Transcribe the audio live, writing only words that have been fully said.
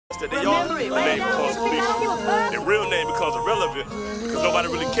They all name becomes Felicia. Their real name becomes irrelevant because nobody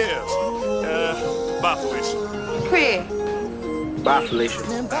really cares. Bye, Felicia. Craig. Bye, Felicia.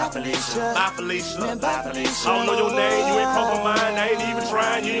 Bye, Felicia. Bye, Felicia. Bye, Felicia. I don't know your name, you ain't crossed my mind. I ain't even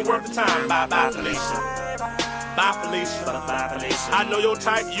trying, you ain't worth the time. Bye, bye, Felicia. Bye, Felicia. Bye, Felicia. I know your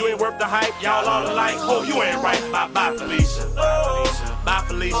type, you ain't worth the hype. Y'all all alike, oh, you ain't right. Bye, bye, Felicia. Bye,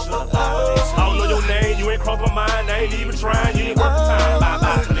 Felicia. I don't know your name, you ain't crossed my mind. I ain't even trying, you ain't worth the time. Bye,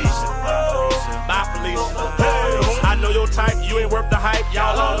 bye, Felicia. Bye, Felicia. Hey, I know your type, you ain't worth the hype.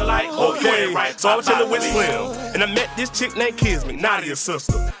 Y'all all alike, oh, you ain't right. So I was chillin' with Slim, and I met this chick named Kismet, Nadia's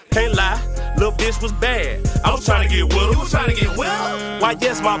sister. Can't lie, little bitch was bad. I was trying to get with her. You was trying to get with her? Why,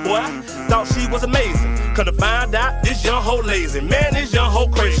 yes, my boy. Thought she was amazing. Could've find out this young hoe lazy. Man, this young hoe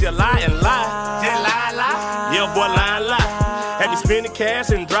crazy. She lie and lie. Yeah, lie. Yeah, boy, lie. Had me spending cash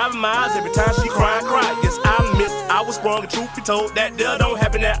and driving miles every time she cry. Yes, I missed. I was wrong, and truth be told, that deal don't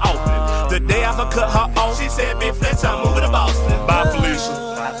happen that often. The day I cut her off, she said, Big Fletch, I'm moving to Boston. Bye, Felicia.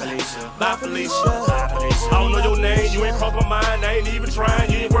 Bye, Felicia. Bye, Felicia. Bye, Felicia. I don't know your name, you ain't crossed my mind. I ain't even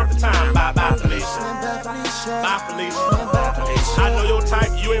trying, you ain't worth the time. Bye, bye, Felicia. Bye, Felicia. Bye, Felicia. I know your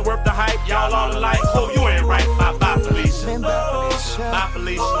type, you ain't worth the hype. Y'all all alike, oh, you ain't right. Bye, bye, Felicia. Bye,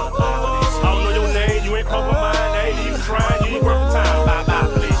 Felicia. I don't know your name, you ain't crossed my mind. I ain't even trying, you ain't worth the time. Bye, bye,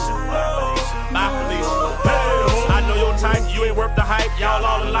 Felicia. Bye, Felicia. Hey, I know your type, you ain't worth the hype. Y'all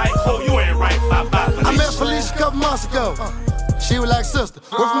all alike, oh, you ain't right. Bye, bye, Felicia. I met Felicia a couple months ago. She was like sister.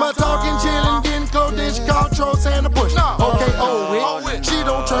 With my talking, chillin', getting cold, then she called Troll Santa Bush. Okay, with. She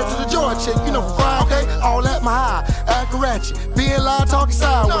don't turn to the joy chick, you know, Friday, all at my high. Acting ratchet, being loud, talking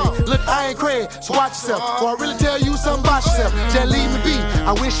sideways. Look, I ain't Craig, so watch yourself. Or I really tell you something about yourself. Just leave me be,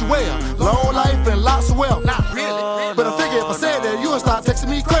 I wish you well. Long life and lots of wealth. Not really. But I figure if I said that, you would start texting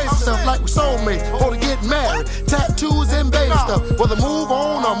me crazy stuff like we soulmates. Or to get married, tattoos and baby stuff. Whether move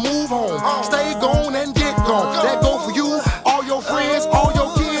on or move home. Stay gone and get gone. That go for you, all your friends, all your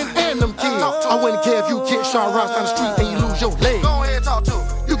kids, and them kids. I wouldn't care if you kick Sean Ross down the street and you lose your leg. Go ahead, talk to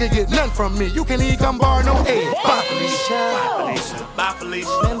him. You can get nothing from me. You can't even come bar no egg. Bye, Felicia. Bye, Felicia. Bye,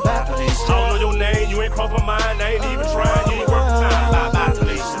 Felicia. Bye, Felicia. I don't know your name, you ain't crossed my mind. I ain't even trying, you ain't worth the time. Bye, bye,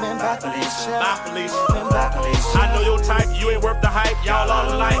 Felicia. Bye, Felicia. Bye, Felicia. Bye, Felicia. I know your type, you ain't worth the hype. Y'all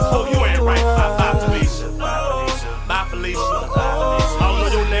all alike, oh, you ain't right. Bye, bye, Felicia. Bye, Felicia. I don't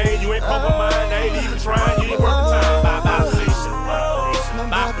know your name, you ain't crossed my mind. I ain't even trying, you ain't worth the time. Bye, bye, Felicia.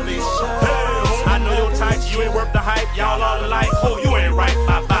 Bye, Felicia. Hey, I know your type, you ain't worth the hype. Y'all all alike, oh, you ain't right.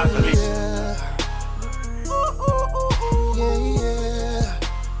 Bye, bye, Felicia.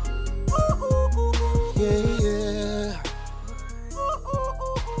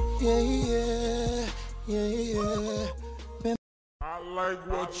 I like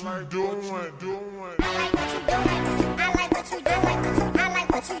what you doing. I like what you doing. I like what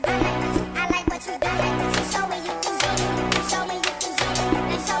you doing. I like what you doing. Show me you can do it. Show me you can do it.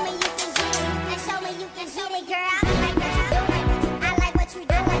 And show me you can do it. And show me you can do it, girl. I like what you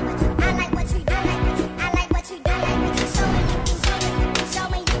doing. I like what you doing. I like what you doing. Show me you can do it. Show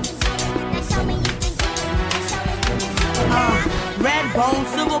me you can do it. And show me you can do it. And show me you can do it, girl. Red bone,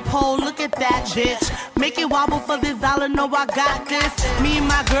 silver pole, look at that bitch. Make it wobble for this dollar, know I got this. Me and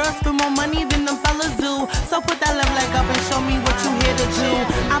my girls spend more money than them fellas do. So put that left leg up and show me what you here to do.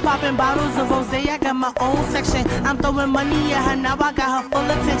 I'm popping bottles of rosé, I got my own section. I'm throwing money at her, now I got her full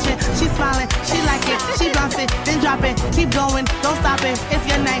attention. She smiling, she like it, she bounce it, then drop it. Keep going, don't stop it, it's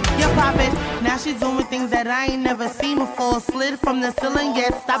your night, your profit. Now she's doing things that I ain't never seen before. Slid from the ceiling, yeah,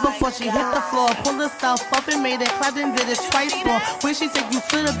 stop before she hit the floor. Pull herself up and made it clap and did it twice more. When she take you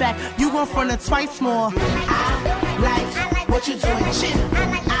to the back, you gon' front her twice more. I like what you doing, shit.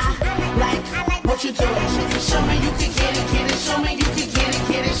 I like what you doing. Show me you can get it. Show me you can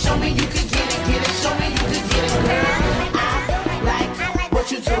get it. Show me you can get it. Show me you can get it, girl. I like what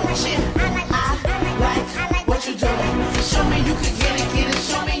you doing, shit. I like what you doing. Show me you can get it.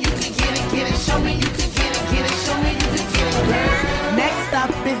 Show me you can get it. Show me you can get it. Show me you can get it, girl. Next up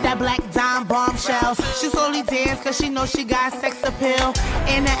is that black dime bombshell. She slowly dance cause she know she got sex appeal.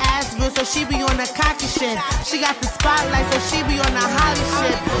 And her ass real so she be on the cocky shit. She got the spotlight so she be on the holly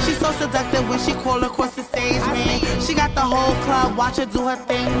shit. She so seductive when she call across the stage, man. She got the whole club, watch her do her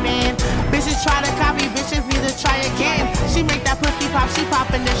thing, man. Bitches try to copy, bitches need to try again. She make that pussy pop, she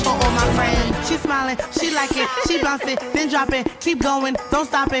poppin' this for all my friends. She smiling, she like it, she bounce it, then drop it. Keep going, don't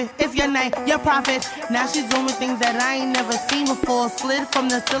stop it, it's your night, your profit. Now she's doing things that I ain't never seen before. Slid from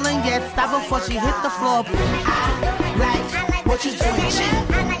the ceiling, yeah, stop before she hit the floor. I like what you doing, shit.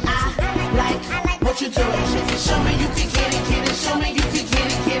 I like what you doing. Show me you can get it. Show me you can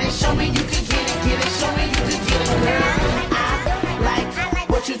get it. Show me you can get it. Show me you can get it, girl. I like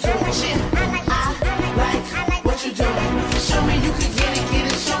what you doing.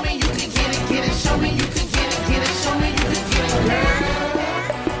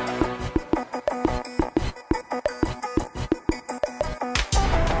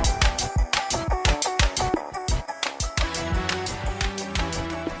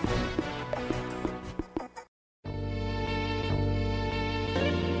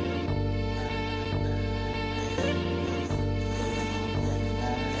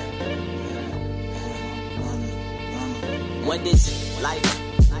 What is life?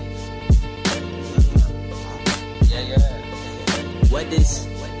 Yeah. What is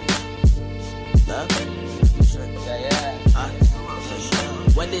love?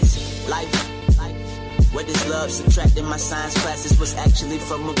 What is life? What is love? Subtracting my science classes was actually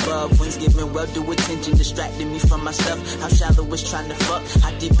from above. Wings giving well due attention, distracting me from my stuff. How shallow is trying to fuck?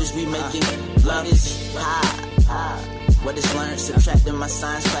 How deep is we making love? Is high. What is learned? Subtracting my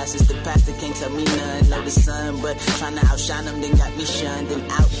science classes. The pastor can't tell me none. Know the sun, but trying to outshine them, then got me shunned. An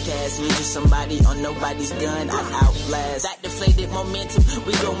outcast, me just somebody on nobody's gun. I outlast. That deflated momentum.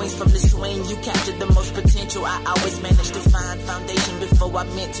 We go wings from the swing. You captured the most potential. I always managed to find foundation before I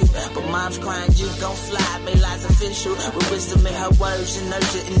meant to. But mom's crying, you gon' fly. May lies official. With wisdom in her words,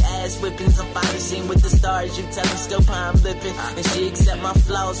 inertia and ass whippings. I'm finally seen with the stars. You tell me still palm lipping. And she accept my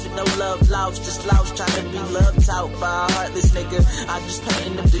flaws with no love lost. Just lost trying to be loved out by a heartless nigga. I just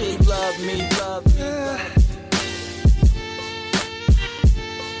painting the pig. Love me.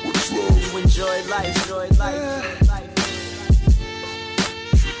 You enjoy life.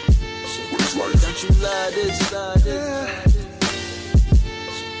 Don't you love this?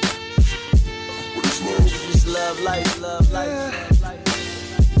 You just love life. I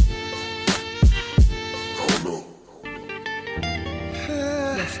don't know.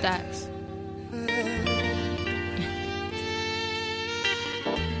 Your stacks.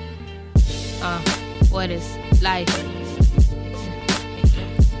 What is life?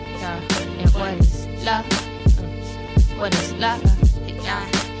 And what is love? What is love?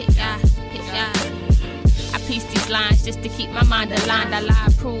 I piece these lines just to keep my mind aligned. I lie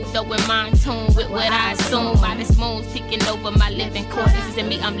approved, though in mind tuned with what I assume. Modest moons peeking over my living quarters. This isn't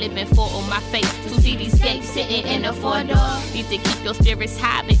me, I'm living for on my face. To see these gates sitting in a 4-door. Need to keep your spirits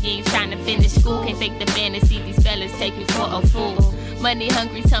high, but you ain't trying to finish school. Can't fake the fantasy, these fellas take you for a fool. Money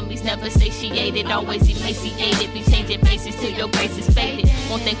hungry tummies never satiated, always emaciated. We changing faces till your grace is faded.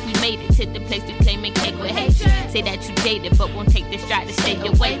 Won't think we made it to the place we claim and cake with hatred. Say that you dated, but won't take the stride to stay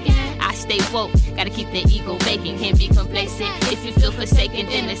awake. I stay woke, gotta keep the ego vacant. Can't be complacent if you feel forsaken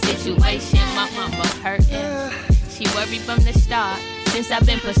in a situation. My mama hurting, she worried from the start. Since I've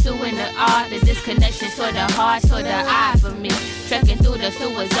been pursuing the art, there's this connection sorta hard, sorta eye for me. Trekking through the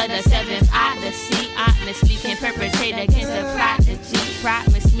sewers of the 7th Odyssey. Honestly, can perpetrate against a prodigy.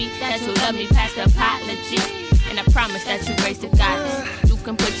 Promise me that you'll love me past apology. And I promise that you raise the goddess. You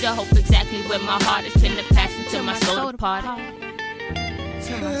can put your hope exactly where my heart is. Pin the passion to my soul departed.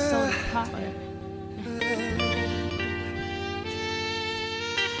 To my soul departed.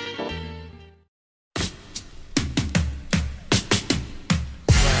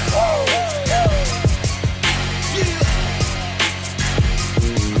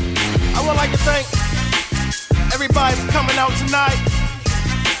 Thank everybody for coming out tonight.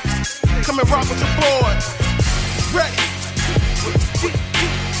 Come and rock with your boy. Ready?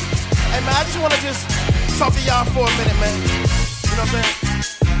 Hey man, I just wanna talk to y'all for a minute, man. You know what I'm saying?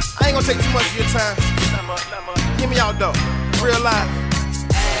 I ain't gonna take too much of your time. Give me y'all though. Real life.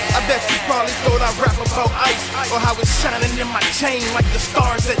 I bet you probably thought I rap about ice, or how it's shining in my chain like the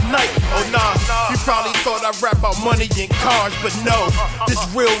stars at night. Oh nah, you probably thought I rap about money and cars, but no, this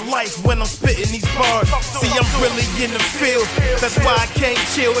real life when I'm spitting these bars. See, I'm really in the field, that's why I can't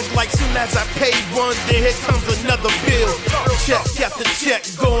chill. It's like soon as I pay one, then here comes another bill. Check after check,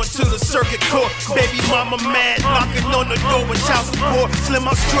 going to the circuit court. Baby mama mad, knocking on the door with child support. Slim,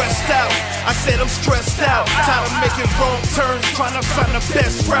 I'm stressed out, I said I'm stressed out. Tired of making wrong turns, trying to find the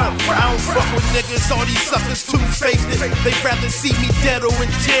best route. I don't fuck with niggas, all these suckers two-faced it. They'd rather see me dead or in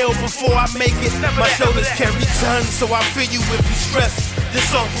jail before I make it. My shoulders carry tons, so I feel you if you stress. This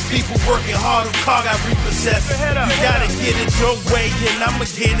song for people working hard who car got repossessed. You gotta get it your way and I'ma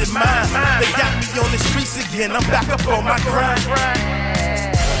get it mine. They got me on the streets again, I'm back up on my grind.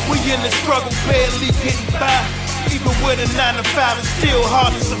 We in the struggle, barely getting by. Even with a 9 to 5, it's still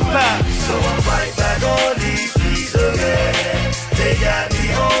hard to survive. So I'm right back on these streets again. They got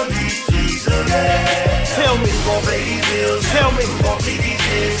me on these streets again. Tell me, who gon' pay these bills? Tell me, who gon' feed these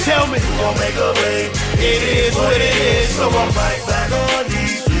kids? Tell me, who gon' make a way? It is what it is. So I'm right back on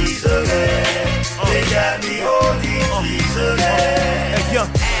these streets again. They got me on these streets again. Hey, young,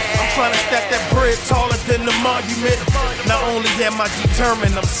 I'm trying to stack that bread taller than the monument. Not only am I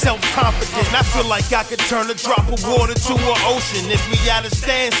determined, I'm self-confident. I feel like I could turn a drop of water to an ocean. If we at a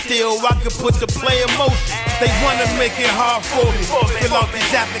standstill, I could put the play in motion. They wanna make it hard for me. Fill out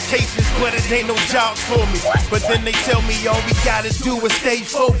these applications, but it ain't no jobs for me. But then they tell me all we gotta do is stay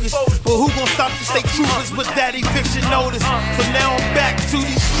focused. But who gon' stop the state troopers with that eviction notice? So now I'm back to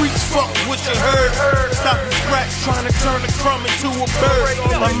these streets, fuck what you heard. Stop the scratch, trying to turn a crumb into a bird.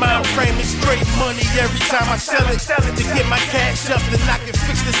 My mind frame is straight money every every time I sell it. To get my cash up, then I can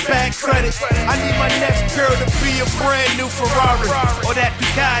fix this bad credit. I need my next girl to be a brand new Ferrari or that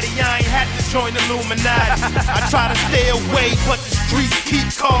Ducati. I ain't had to join Illuminati. I try to stay away, but the streets keep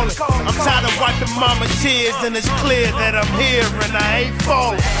calling. I'm tired of wiping mama tears, and it's clear that I'm here and I ain't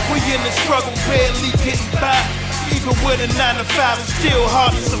falling. We in the struggle, barely getting by. Even with a 9 to 5, it's still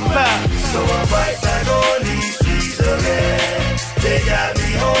hard to survive. So I'm right back on these streets again. They got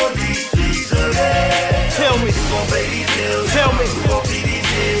me on these streets again. Tell me, who gon' pay these bills? Tell me, who gon' feed these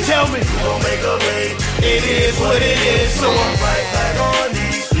kids? Tell me, who gon' make a way? It is what it is. So I'm right back on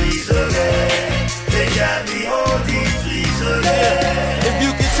these streets again. They got me on these streets again. If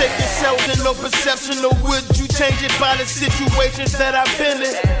you could take yourself to no perception, or would you change it by the situations that I've been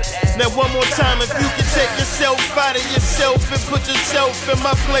in? Now one more time, if you could take yourself out of yourself and put yourself in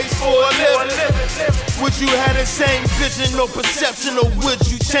my place for a living, would you have the same vision or perception, or would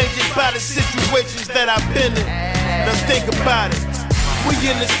you change it by the situations that I've been in? Now think about it. We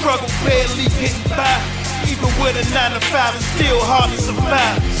in the struggle, barely getting by. Even with a 9 to 5, it's still hard to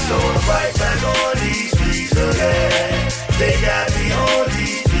survive. So I'm right back on these streets again. They got me on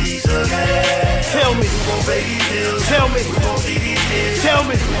these streets again. Tell me, who gon' pay these bills? Tell me, who gon' feed these kids? Tell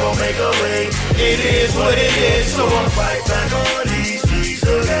me, who gon' make a way? It is what it is. So I'm right back on these streets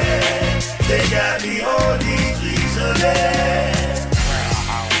again. They got me on these streets again.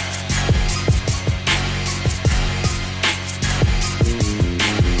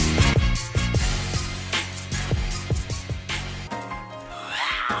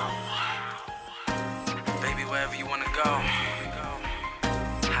 Wherever you wanna go,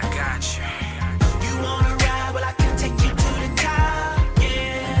 I got you. You wanna ride? Well, I can take you to the top.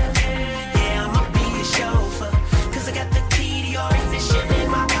 Yeah, I'ma be your chauffeur. Cause I got the key to your ignition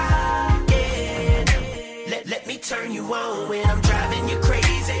in my pocket. Let me turn you on when I'm driving you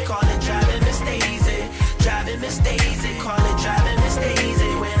crazy. Call it driving Miss Daisy. Driving Miss Daisy. Call it driving Miss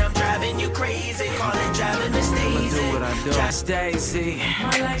Daisy. When I'm driving you crazy. Call it driving Miss Daisy. Do what I do. Miss Daisy.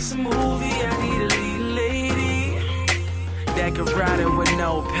 My life's a movie, I need a lead lady that could ride it with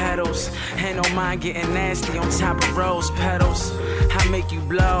no pedals. Ain't no mind getting nasty on top of rose petals. I make you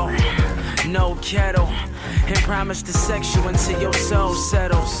blow, no kettle, and promise to sex you until your soul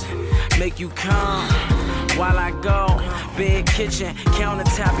settles. Make you come while I go. Big kitchen,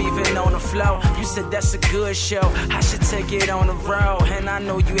 countertop, even on the floor. You said that's a good show, I should take it on the road. And I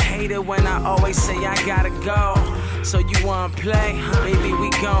know you hate it when I always say I gotta go. So you wanna play? Baby,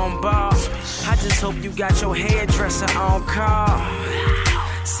 we gon' ball. I just hope you got your hairdresser on call.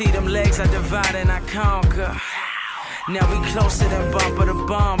 See them legs I divide and I conquer. Now we closer than bumper to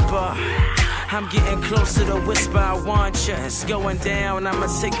bumper. I'm getting closer to whisper I want you. It's going down, I'ma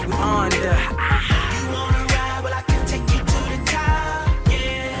take you under. You wanna ride? Well, I can take you to the top.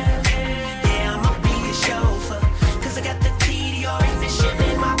 Yeah, I'ma be your chauffeur. Cause I got the key to your ignition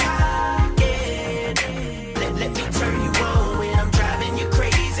in my pocket. Let me turn you on when I'm driving you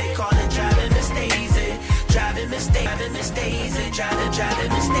crazy. Call it driving Miss Daisy. Driving Miss Daisy. Driving Miss Daisy. Driving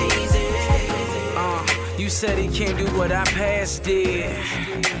Miss Daisy. You said he can't do what I past did,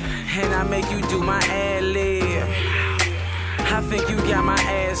 and I make you do my ad-lib. I think you got my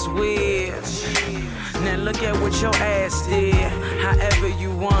ass weird. Now look at what your ass did. However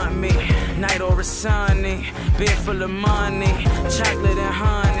you want me, night or a sunny, bed full of money, chocolate and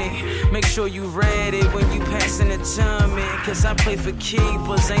honey. Make sure you ready when you passing it to me, cause I play for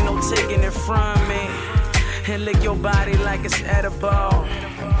keepers, ain't no taking it from me. And lick your body like it's edible.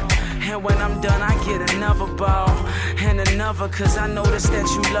 And when I'm done, I get another ball and another, cause I notice that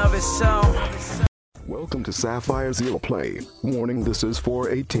you love it so. Welcome to Sapphire's Ill Play. Warning, this is for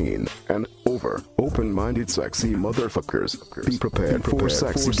 18 and over. Open-minded, sexy motherfuckers. Be prepared for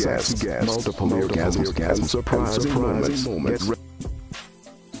sexy guests, multiple orgasms, and surprising moments. Get ready.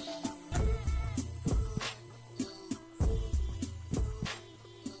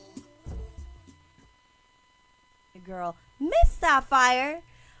 Girl, Miss Sapphire.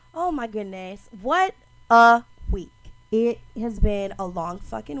 Oh my goodness, what a week. It has been a long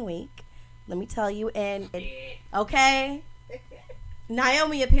fucking week, let me tell you. And okay,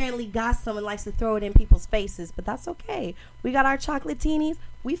 Naomi apparently got some and likes to throw it in people's faces, but that's okay. We got our chocolatinis.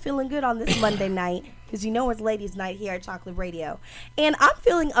 We feeling good on this Monday night, because you know it's ladies night here at Chocolate Radio. And I'm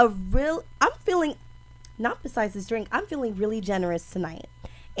feeling not besides this drink, I'm feeling really generous tonight.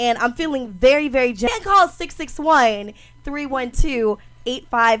 And I'm feeling very, very generous. Call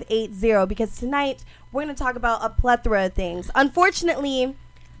 661-312-8580, because tonight we're going to talk about a plethora of things. Unfortunately,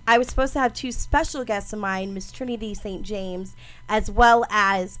 I was supposed to have two special guests of mine, Miss Trinity St. James, as well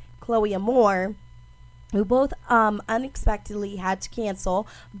as Chloe Amore, who both unexpectedly had to cancel.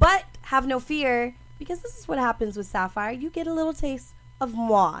 But have no fear, Because this is what happens with Sapphire. You get a little taste of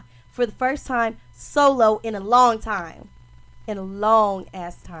moi for the first time solo in a long time. In a long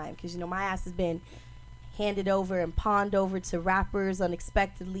ass time. Because, you know, my ass has been handed over and pawned over to rappers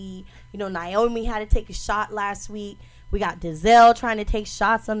unexpectedly. You know, Naomi had to take a shot last week. We got Dizelle trying to take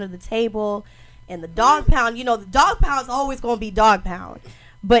shots under the table. And the dog pound, you know, the dog pound's always going to be dog pound.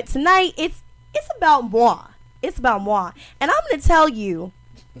 But tonight, it's about moi. It's about moi. And I'm going to tell you,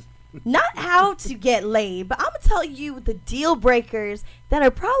 not how to get laid, but I'm going to tell you the deal breakers that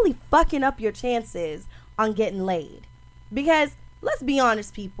are probably fucking up your chances on getting laid. Because, let's be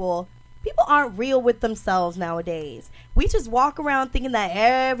honest, people aren't real with themselves nowadays. We just walk around thinking that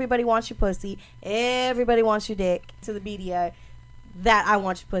everybody wants your pussy, everybody wants your dick, to the media, that I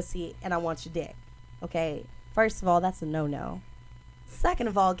want your pussy and I want your dick. Okay, first of all, that's a no-no. Second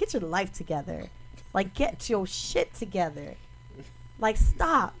of all, get your life together. Like, get your shit together. Like,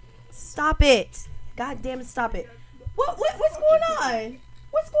 stop it. God damn it, stop it. What's going on?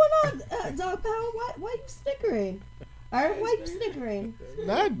 What's going on, Dog Pound? Why you snickering? Alright, why you snickering?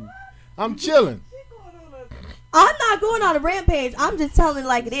 Nothing. I'm chilling. I'm not going on a rampage. I'm just telling it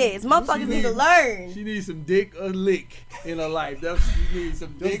like it is. Motherfuckers need to learn. She needs some dick or lick in her life. That's what she needs,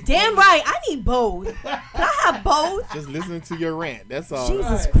 some dick. Damn right. I need both. Can I have both? Just listening to your rant. That's all.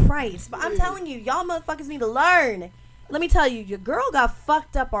 Jesus Christ. But I'm telling you, y'all motherfuckers need to learn. Let me tell you, your girl got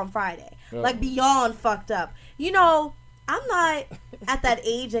fucked up on Friday. Like, beyond fucked up. You know, I'm not at that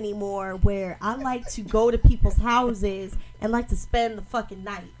age anymore where I like to go to people's houses and like to spend the fucking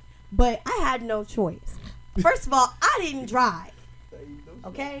night. But I had no choice. First of all, I didn't drive.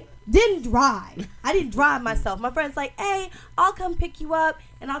 Okay? Didn't drive. I didn't drive myself. My friend's like, hey, I'll come pick you up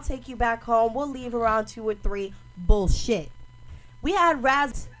and I'll take you back home. We'll leave around 2 or 3. Bullshit. We had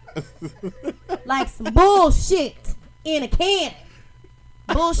like some bullshit in a can.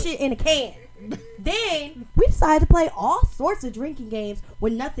 Bullshit in a can. Then we decided to play all sorts of drinking games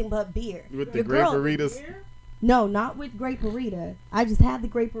with nothing but beer. With the Grape Burritas? No, not with Grape Burrita. I just had the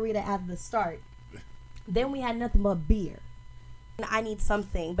Grape Burrita at the start. Then we had nothing but beer. And I need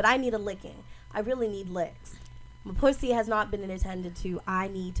something, but I need a licking. I really need licks. My pussy has not been attended to. I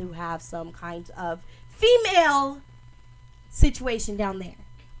need to have some kind of female situation down there.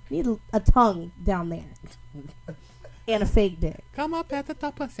 Need a tongue down there. And a fake dick. Come up at the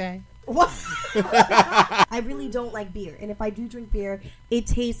top of say. What? I really don't like beer. And if I do drink beer, it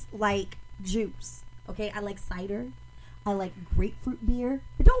tastes like juice. Okay? I like cider. I like grapefruit beer.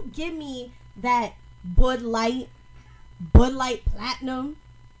 But don't give me that Bud Light Platinum,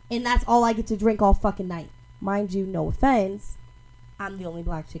 and that's all I get to drink all fucking night. Mind you, no offense, I'm the only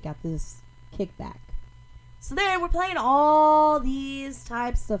black chick at this kickback. So then we're playing all these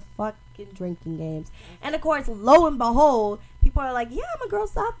types of fucking drinking games. And of course, lo and behold, people are like, yeah, my girl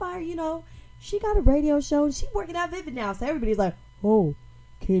Sapphire, you know, she got a radio show and she's working at Vivid now. So everybody's like, oh,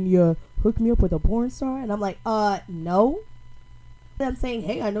 can you hook me up with a porn star? And I'm like, no. I'm saying,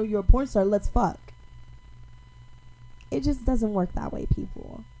 hey, I know you're a porn star, let's fuck. It just doesn't work that way,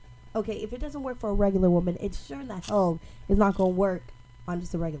 people. Okay, if it doesn't work for a regular woman, it sure in the hell is not going to work on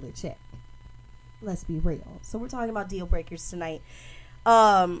just a regular chick. Let's be real. So we're talking about deal breakers tonight.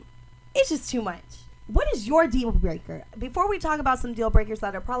 It's just too much. What is your deal breaker? Before we talk about some deal breakers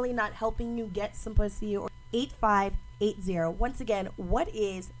that are probably not helping you get some pussy, or 8580. Once again, what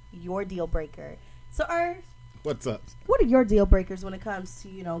is your deal breaker? So, Irv, what's up? What are your deal breakers when it comes to,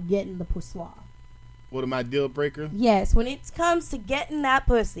 you know, getting the poussoir? What are my deal breakers? Yes, when it comes to getting that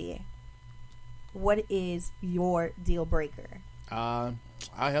pussy, what is your deal breaker? I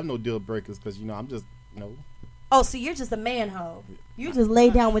have no deal breakers because, you know, I'm just, you know. Oh, so you're just a man-ho. You just lay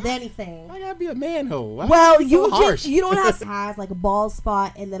down with anything. I gotta be a man-ho. Well, you don't have size like a bald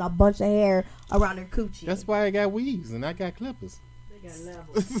spot and then a bunch of hair around her coochie. That's why I got weaves and I got clippers.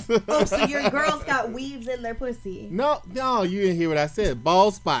 Oh, so your girls got weaves in their pussy? No, you didn't hear what I said.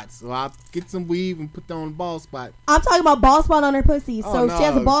 Bald spots. So I'll get some weave and put on a bald spot. I'm talking about bald spot on her pussy. So no. She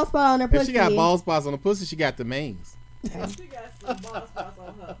has a bald spot on her pussy. If she got bald spots on the pussy, she got the mains. She got some bald spots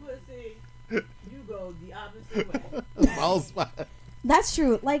on her pussy. You go the opposite way. Bald spot. That's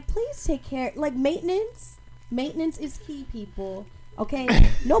true. Like, please take care. Like, maintenance is key, people. Okay,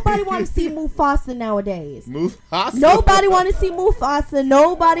 nobody wants to see Mufasa nowadays. Mufasa. Nobody wants to see Mufasa.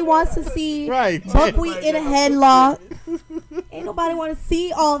 Nobody wants to see Buckwheat in a headlock. Ain't nobody want to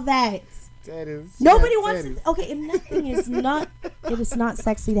see all that. Nobody wants to. Okay, and nothing is not. It is not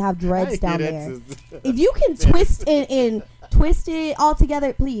sexy to have dreads down there. If you can twist it all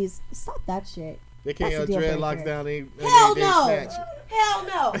together, please stop that shit. They can't have dreadlocks down there. Hell no. Hell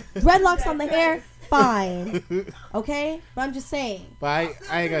no. Dreadlocks on the hair. fine. Okay? But I'm just saying. But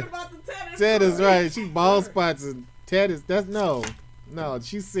I ain't got. Ted is right. She bald spots and Ted is. That's no.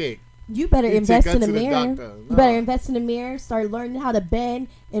 She's sick. You better You invest take her in a to the mirror. doctor. You better invest in a mirror. Start learning how to bend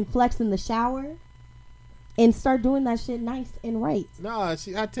and flex in the shower. And start doing that shit nice and right. No, I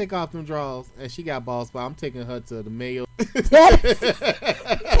take off them drawers and she got bald spot. I'm taking her to the Mayo. Tennis.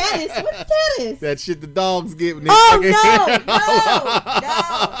 What's tennis? That shit the dogs get when they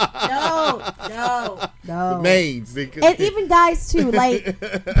No. The maids. And even guys too, like,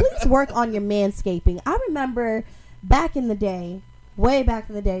 please work on your manscaping. I remember back in the day, way back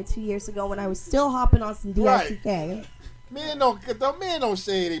in the day, 2 years ago, when I was still hopping on some DSCK. Men don't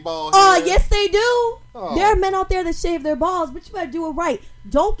shave their balls. Oh, yes they do. Oh. There are men out there that shave their balls, but you better do it right.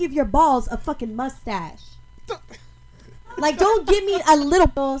 Don't give your balls a fucking mustache. Like, don't give me a little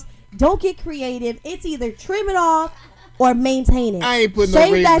balls. Don't get creative. It's either trim it off or maintain it. I ain't putting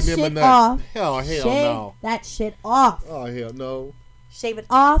shave no that razor in my shit nuts. off. Hell Shave no. that shit off. Oh, hell no. Shave it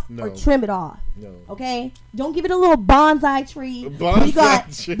off No. or trim it off. No. Okay? Don't give it a little bonsai tree. Bonsai You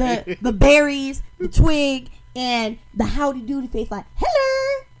got tree. the berries, the twig, and the howdy doody face like,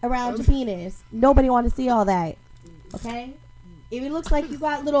 hello, around your penis. Nobody want to see all that. Okay? If it looks like you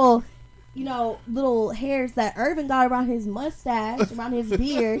got little hairs that Irvin got around his mustache, around his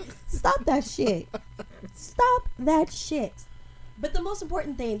beard, stop that shit. Stop that shit. But the most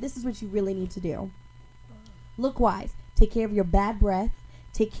important thing, this is what you really need to do. Look wise. Take care of your bad breath.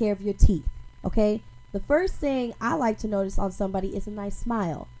 Take care of your teeth. Okay? The first thing I like to notice on somebody is a nice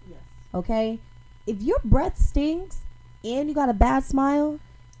smile. Yes. Okay? If your breath stinks and you got a bad smile,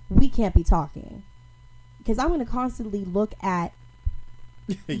 we can't be talking. Because I'm going to constantly look at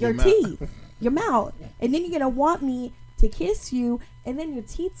your teeth, your mouth. And then you're going to want me to kiss you, and then your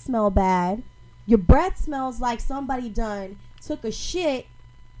teeth smell bad. Your breath smells like somebody took a shit,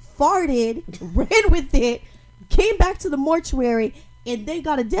 farted, ran with it, came back to the mortuary, and they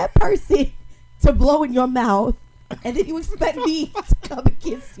got a dead person to blow in your mouth. And then you expect me to come and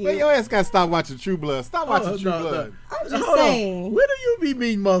kiss you. Man, your ass gotta stop watching True Blood. Stop watching True Blood. I'm just saying. Where do you be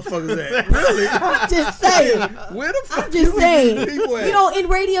meeting motherfuckers at? Really? I'm just saying. Where the fuck I'm just you saying. be meeting people at? You know, in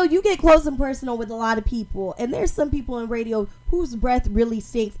radio, you get close and personal with a lot of people. And there's some people in radio whose breath really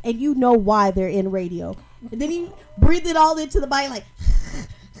stinks. And you know why they're in radio. And then you breathe it all into the body like...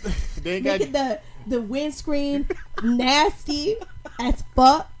 making the windscreen nasty as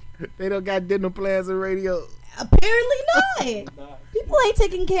fuck. They don't got dental plans in radio. Apparently not. People ain't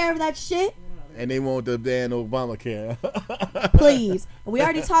taking care of that shit. And they want the damn Obamacare. Please. We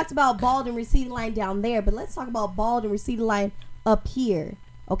already talked about bald and receding line down there, but let's talk about bald and receding line up here.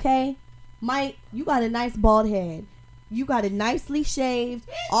 Okay? Mike, you got a nice bald head. You got it nicely shaved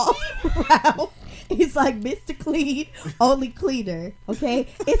all around. It's like Mr. Clean, only cleaner. Okay?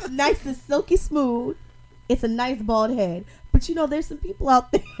 It's nice and silky smooth. It's a nice bald head. But you know, there's some people out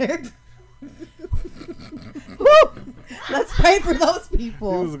there. Let's pray for those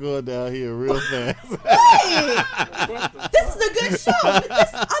people. He was going down here real fast. Hey, this is a good show. I'm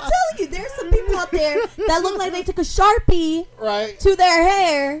telling you, there's some people out there that look like they took a Sharpie to their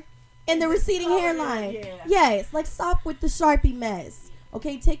hair and the receding hairline. Yeah. Yes, like stop with the Sharpie mess.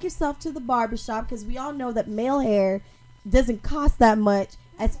 Okay, take yourself to the barbershop because we all know that male hair doesn't cost that much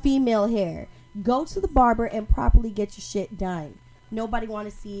as female hair. Go to the barber and properly get your shit done. Nobody want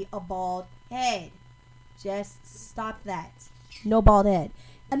to see a bald head. Just stop that. No bald head.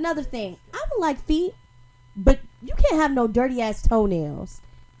 Another thing, I would like feet, but you can't have no dirty ass toenails.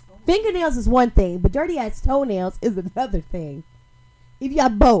 Fingernails is one thing, but dirty ass toenails is another thing. If you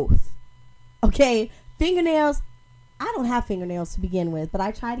got both, okay, fingernails. I don't have fingernails to begin with, but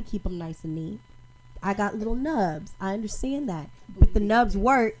I try to keep them nice and neat. I got little nubs. I understand that, but the nubs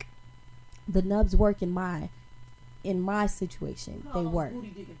work. The nubs work in my situation. They work.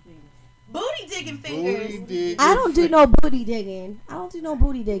 Booty digging fingers. I don't do no booty digging.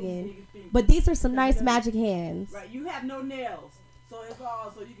 But these are some nice magic hands. Right, you have no nails, so it's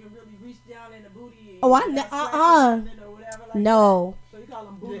all so you can really reach down in the booty. Oh, no. So you call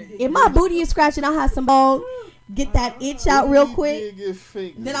them booty digging. If my booty is scratching, I'll have some bone. Get that itch out real quick.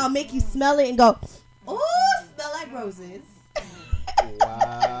 Then I'll make you smell it and go, oh, smell like roses.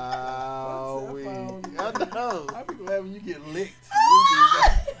 Wow. I know. I'll be glad when you get licked.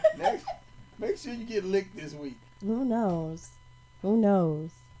 Make sure you get licked this week. Who knows? I don't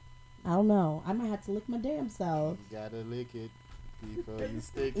know. I might have to lick my damn self. You gotta lick it before you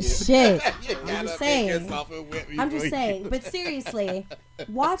stick it. Shit. I'm just saying. But seriously,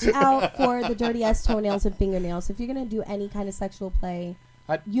 watch out for the dirty ass toenails and fingernails. If you're gonna do any kind of sexual play,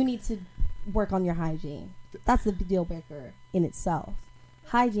 you need to work on your hygiene. That's the deal breaker in itself.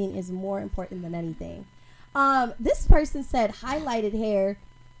 hygiene is more important than anything. This person said highlighted hair.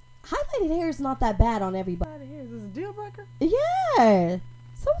 Highlighted hair is not that bad on everybody. Is this a deal breaker? Yeah.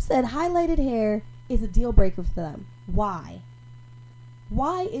 Some said highlighted hair is a deal breaker for them. Why?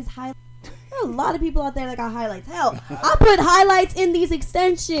 Why is highlight? There are a lot of people out there that got highlights. Hell, I put highlights in these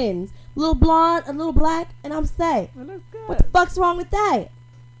extensions. A little blonde, a little black, and I'm set. Well, that's good. What the fuck's wrong with that?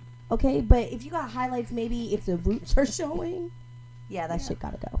 Okay, but if you got highlights, maybe if the roots are showing, yeah, that shit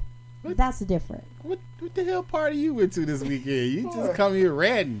gotta go. That's different. What the hell party you went to this weekend? You just come here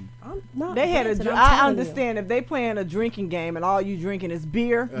ranting. I'm not. They had ranting, I understand if they playing a drinking game and all you drinking is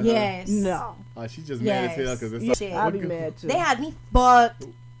beer. Yes. No. Oh, she just mad as hell because it's Shit. I'd be mad too. They had me fucked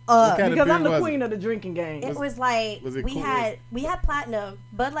up because I'm the queen of the drinking game. It was like we had platinum.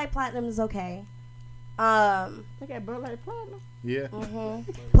 Bud Light Platinum is okay. They got Bud Light Platinum. Yeah.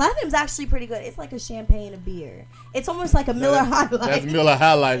 Platinum's actually pretty good. It's like a champagne of beer. It's almost like a Miller High Life. That's Miller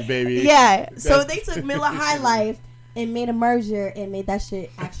High Life, baby. Yeah. So they took Miller High Life and made a merger and made that shit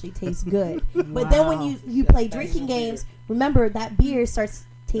actually taste good. But then when you play drinking games, remember that beer starts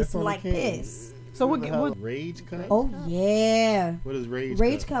tasting like piss. So what Rage Cup? Oh yeah. What is Rage Cup?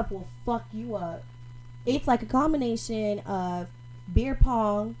 Rage Cup will fuck you up. It's like a combination of beer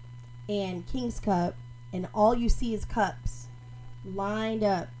pong and King's Cup, and all you see is cups lined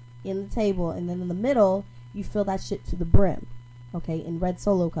up in the table, and then in the middle you fill that shit to the brim, okay, in red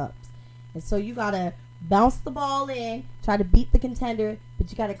Solo cups. And so you gotta bounce the ball in, try to beat the contender,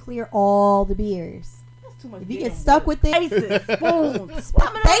 but you gotta clear all the beers. That's too much. If you get stuck with it, Faces, spoons,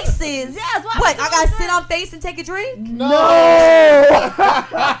 faces. Yes. What? I gotta sit on face and take a drink? No.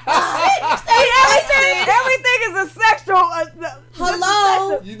 Everything is a sexual.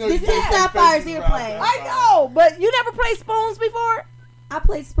 Hello. This is Sapphire's Earplay. I know, but you never played spoons before? I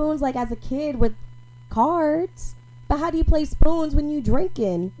played spoons like as a kid with cards. But how do you play spoons when you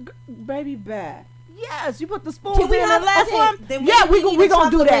drinking? Baby bad. Yes, you put the spoons Can we in have the last one. Then Yeah, we need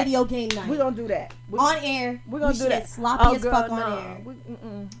gonna do that. Radio game night. We gonna do that. On air. We gonna should do get that. sloppy as girl, fuck no. on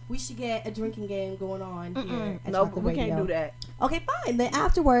air. We should get a drinking game going on here at No, Chocolate we can't Radio. do that. Okay, fine. Then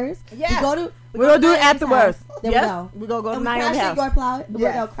afterwards, Yes. we're gonna do it Naomi's afterwards. house. There Yes. we go. We gonna go to And we Naomi's crash at house. your place. Yes.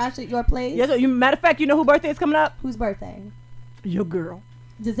 We're gonna crash at your place. Yes. Matter of fact, you know whose birthday is coming up? Whose birthday? Your girl.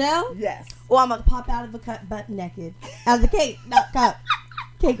 Giselle? Yes. Well, I'm gonna pop out of the cup butt naked. Out of the cake, not cup.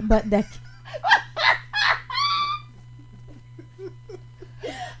 Cake butt naked.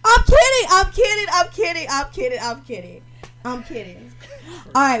 I'm kidding.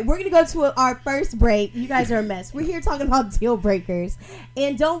 All right, we're going to go to our first break. You guys are a mess. We're here talking about deal breakers.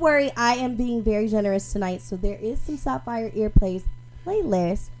 And don't worry, I am being very generous tonight. So there is some Sapphire Earplays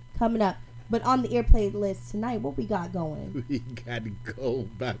playlist coming up. But on the Earplay list tonight, what we got going? We got to go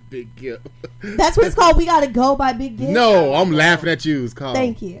by Big Gipp. That's what it's called. We got to go by Big Gipp. No, I'm laughing at you. It's called.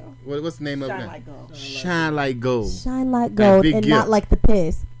 Thank you. What's the name of it? Shine like gold. Shine like gold. Shine like gold Big and Gipp. not like the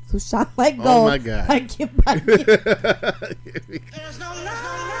piss. So shine like gold. Oh my God. By Gipp, by Gipp. There's no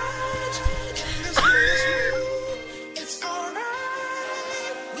knowledge in this world. It's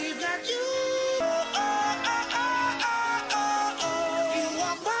alright. We've got you. You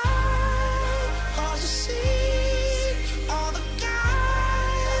walk by, cause you see all the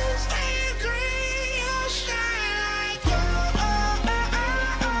guys they agree you shine like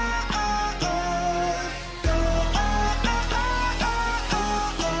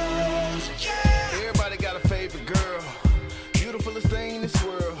Everybody got a favorite girl, beautifulest thing in this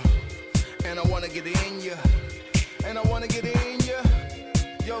world. And I wanna get in ya, and I wanna get in ya.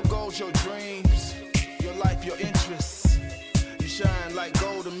 Your goals, your dreams, your life, your interests. You shine like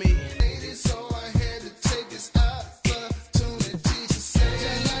gold to me. So I had to take this opportunity to say,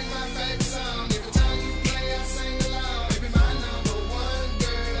 just like my favorite song. Every time you play, I sing along. Baby, my number one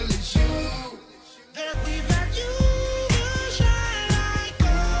girl is you. that we've got you. You shine like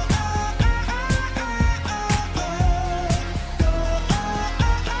you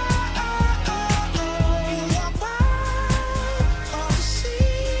walk by, cause you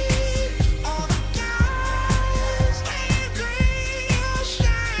see all the guys they agree you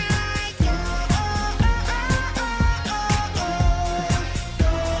shine like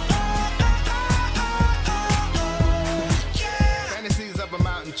Fantasies up a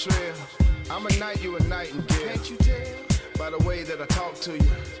mountain trail. I'm a night, you a nightingale. Can't you tell? By the way that I talk to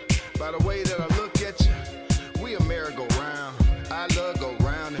you, by the way that I look at you. We a merry-go-round. I love go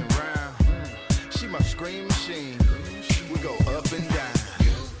round and round. She my scream machine. We go up and down.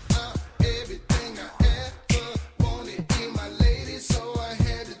 You are everything I ever wanted in my lady, so I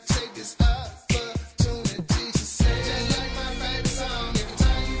had to take this opportunity to say, just like my favorite song. Every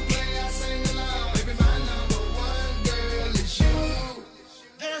time you play, I sing along. Baby, my number one girl is you.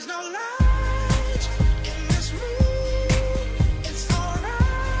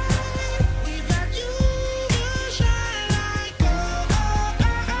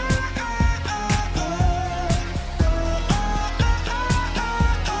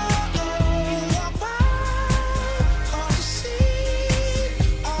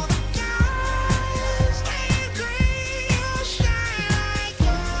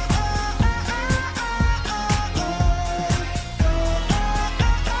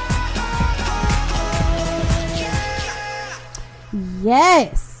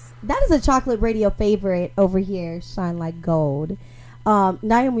 That is a chocolate radio favorite over here, Shine Like Gold.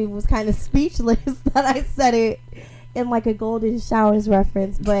 Naomi was kind of speechless that I said it in like a golden showers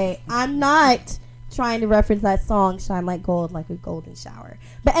reference, but I'm not trying to reference that song, Shine Like Gold, like a golden shower.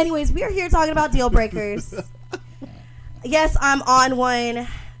 But anyways, we are here talking about deal breakers. Yes, I'm on one.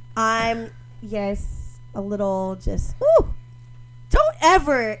 I'm, a little just, whew. Don't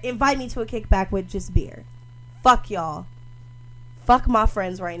ever invite me to a kickback with just beer. Fuck y'all. Fuck my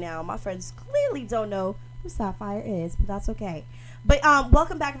friends right now. My friends clearly don't know who Sapphire is, but that's okay. But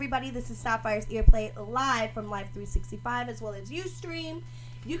welcome back, everybody. This is Sapphire's Earplay live from Live 365 as well as Ustream.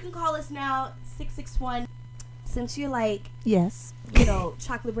 You can call us now, 661. Since you're like, yes,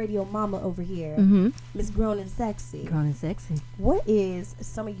 chocolate radio mama over here, Miss Grown and Sexy. Grown and Sexy. What is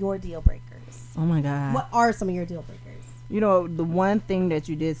some of your deal breakers? Oh my God. What are some of your deal breakers? The one thing that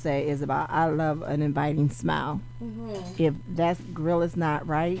you did say is about I love an inviting smile. If that grill is not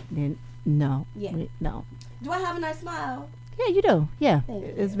right, then no. Yeah. No. Do I have a nice smile? Yeah, you do. Yeah.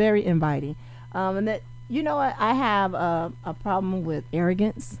 It's very inviting. And that, what? I have a problem with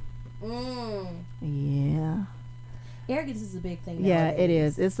arrogance. Yeah. Arrogance is a big thing. Yeah, nowadays. it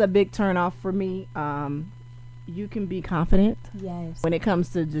is. It's a big turn off for me. You can be confident. Yes. When it comes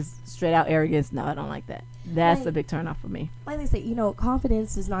to just straight out arrogance, no, I don't like that. That's a big turn off for me. Like they say,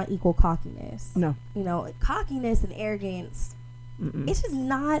 confidence does not equal cockiness. No. Cockiness and arrogance, it's just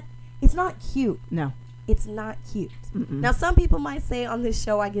not, it's not cute. No. It's not cute. Now, some people might say on this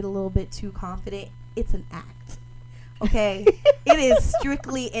show I get a little bit too confident. It's an act. Okay? It is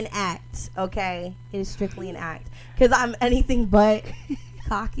strictly an act. Okay? It is strictly an act. Because I'm anything but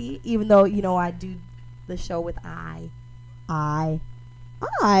cocky, even though, I do the show with I.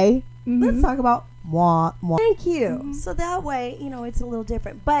 Let's talk about moi. Thank you. So that way, it's a little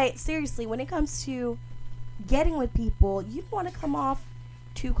different. But seriously, when it comes to getting with people, you don't want to come off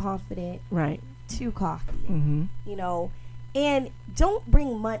too confident. Right. Too cocky. And don't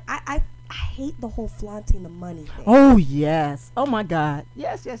bring money. I hate the whole flaunting the money thing. Oh, yes. Oh, my God.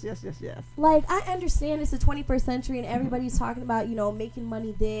 Yes. Like, I understand it's the 21st century and everybody's talking about, making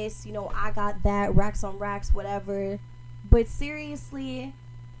money this, I got that, racks on racks, whatever. But seriously,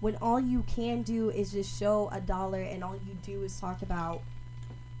 when all you can do is just show $1 and all you do is talk about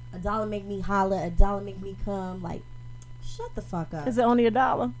 $1 make me holla, $1 make me come, like, shut the fuck up. Is it only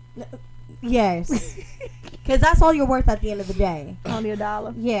 $1? Yes. Because that's all you're worth at the end of the day. Only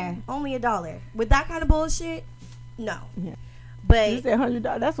 $1? Yeah, only $1. With that kind of bullshit, no. Yeah. But you said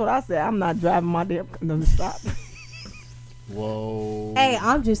 $100. That's what I said. I'm not driving my damn stop. Whoa. Hey,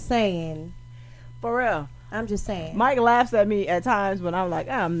 I'm just saying. For real. I'm just saying. Mike laughs at me at times when I'm like,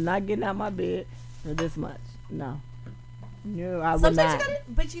 I'm not getting out my bed for this much. No. No, I would not.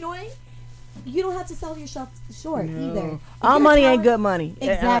 But you know what? You don't have to sell yourself short either. All money ain't good money.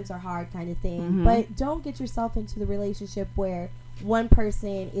 Exactly. Are hard kind of thing. But don't get yourself into the relationship where one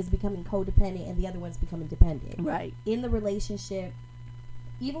person is becoming codependent and the other one's becoming dependent. Right. In the relationship,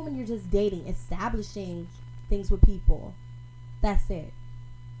 even when you're just dating, establishing things with people, that's it.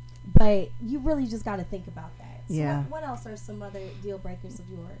 But you really just got to think about that. So yeah. What else are some other deal breakers of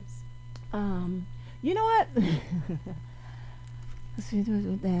yours? You know what? Let's see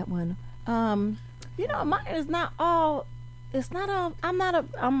with that one. Mine is not all. It's not a. I'm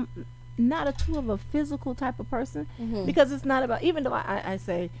not a too of a physical type of person because it's not about. Even though I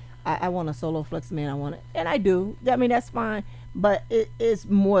say I want a solo flex man, I want it, and I do. I mean that's fine, but it's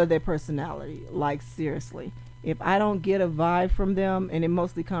more their personality. Like seriously, if I don't get a vibe from them, and it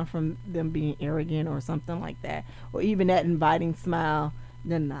mostly comes from them being arrogant or something like that, or even that inviting smile,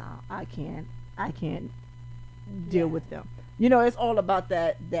 then no, I can't deal with them. It's all about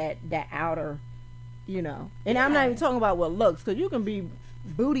that outer, And I'm not even talking about what looks, because you can be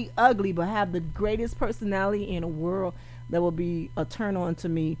booty ugly, but have the greatest personality in the world that will be a turn on to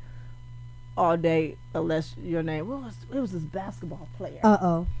me all day, unless your name. It was this basketball player.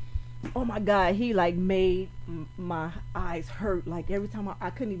 Uh-oh. Oh my God, he like made my eyes hurt. Like every time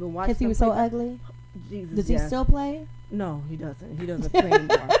I couldn't even watch. Because he was so ugly. Jesus. Does he still play? No, he doesn't. He doesn't play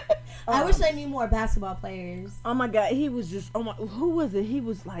anymore. I wish I knew more basketball players. Oh my God, he was just. Oh my, who was it? He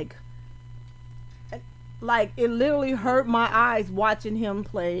was like it literally hurt my eyes watching him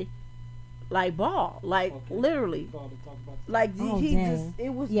play, like ball, like literally, like he just.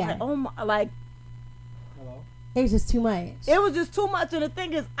 It was like oh my, like. Hello. It was just too much. It was just too much, and the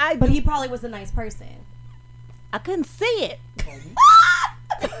thing is, But he probably was a nice person. I couldn't see it.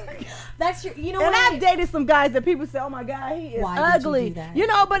 That's your, and I've dated some guys that people say, "Oh my God, he is ugly,"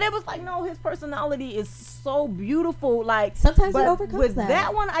 but it was like, no, his personality is so beautiful. Like sometimes it overcomes with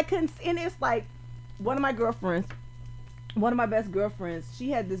that one, I couldn't. And it's like one of my girlfriends. one of my best girlfriends,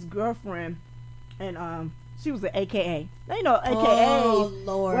 she had this girlfriend, and she was an AKA. Now, you know, AKAs. Oh,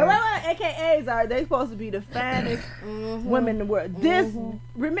 Lord. Well, AKAs are, they supposed to be the finest women in the world. This,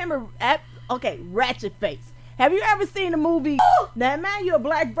 remember, Ratchet Face. Have you ever seen the movie? Now, man, you're a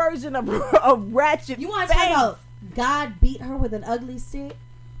black version of Ratchet Face. You want to talk about God beat her with an ugly stick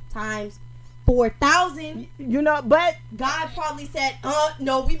times 4,000? You know, but God probably said,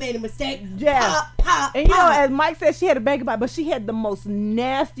 no, we made a mistake. Yeah. Pop, and you know, as Mike said, she had a baby body, but she had the most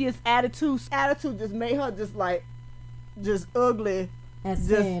nastiest attitude. Attitude just made her just ugly. As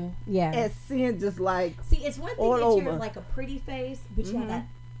sin. Yeah. As sin, just like See, it's one thing all if over. you're like a pretty face, but you have that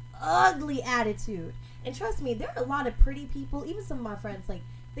ugly attitude. And trust me, there are a lot of pretty people, even some of my friends, like,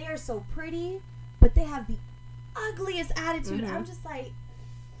 they are so pretty, but they have the ugliest attitude. I'm just like,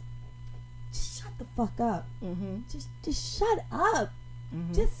 just shut the fuck up. Just shut up.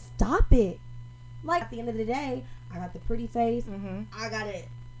 Just stop it. Like, at the end of the day, I got the pretty face. I got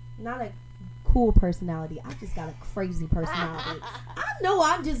not a cool personality. I just got a crazy personality. I know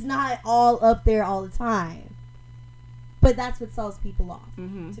I'm just not all up there all the time. But that's what sells people off.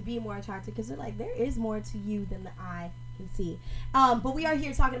 To be more attractive. Because they're like, there is more to you than the eye can see. But we are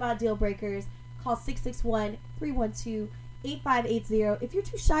here talking about deal breakers. Call 661-312-8580. If you're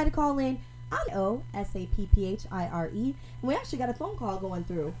too shy to call in, I know SAPPHIRE. And we actually got a phone call going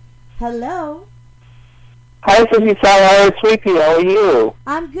through. Hello. Hi, Sissy Sally. Sweepy, how are you?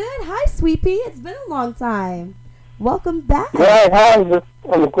 I'm good. Hi, Sweepy. It's been a long time. Welcome back. Yeah, it has.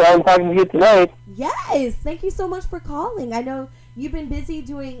 I'm glad I'm talking to you tonight. Yes. Thank you so much for calling. I know you've been busy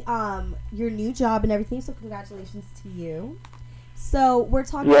doing your new job and everything, so congratulations to you. So we're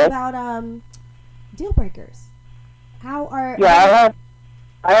talking about deal breakers. How are... Yeah,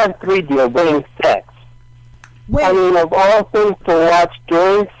 I have 3 deal breaking sex. Wait. I mean, of all things to watch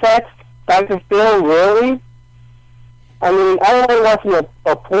during sex, Dr. Phil, really? I mean, I don't like watching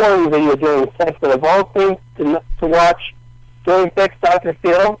a porn video during sex, but of all things to watch during sex, Dr.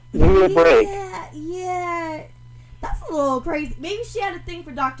 Phil, give me a break. Yeah. That's a little crazy. Maybe she had a thing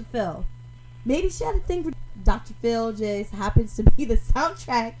for Dr. Phil. Dr. Phil just happens to be the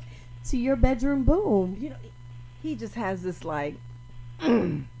soundtrack to your bedroom boom. You know, he just has this like...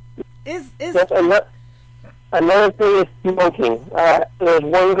 it's Another thing is smoking. There was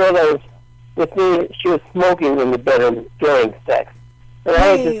one girl that was with me, she was smoking in the bedroom during sex. And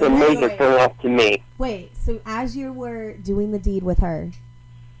that was just a major turn off to me. Wait, so as you were doing the deed with her,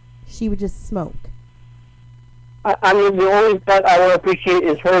 she would just smoke? I mean, the only part I want to appreciate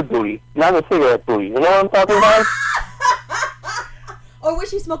is her booty, not the cigarette booty. You know what I'm talking about? Or was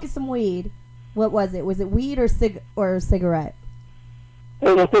she smoking some weed? What was it? Was it weed or cigarette? It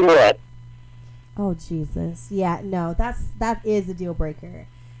was a cigarette. Oh, Jesus. Yeah, no, that is a deal breaker.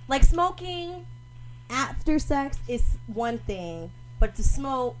 Like, smoking after sex is one thing, but to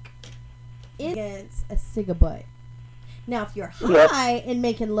smoke against a cigarette. Now, if you're high and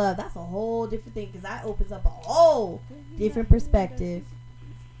making love, that's a whole different thing, because that opens up a whole different perspective.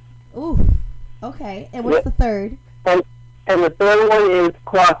 Ooh, okay. And what's the third? And the third one is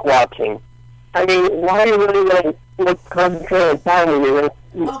clock watching. I mean, why are you really going to concentrate on time when you're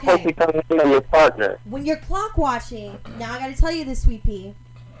supposed to be concentrating on your partner? When you're clock watching, now I got to tell you this, Sweet Pea.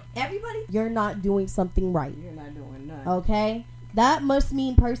 Everybody, you're not doing something right. You're not doing nothing. Okay? That must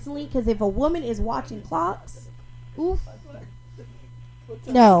mean personally, because if a woman is watching clocks, oof.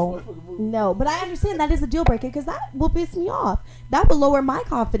 No. But I understand that is a deal breaker, because that will piss me off. That will lower my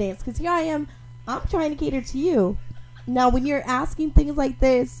confidence, because here I am, I'm trying to cater to you. Now, when you're asking things like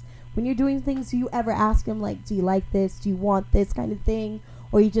this, when you're doing things, do you ever ask him, like, do you like this? Do you want this kind of thing?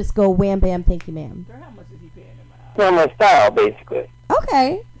 Or you just go, wham, bam, thank you, ma'am? Girl, how much is he paying him out? For my style, basically.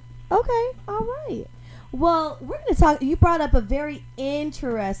 Okay. All right. Well, we're going to talk. You brought up a very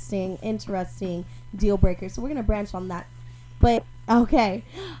interesting deal breaker. So we're going to branch on that. But, okay.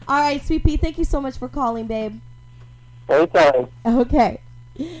 All right, Sweet Pea, thank you so much for calling, babe. Anytime. Okay.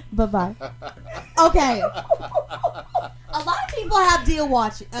 Bye-bye. Okay. A lot of people have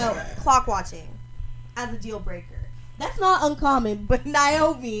clock watching as a deal breaker. That's not uncommon, but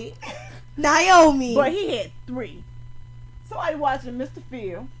Naomi. But he had 3. Somebody watching Mr.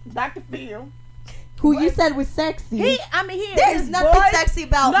 Phil, Dr. Phil. Who you said was sexy. There's nothing sexy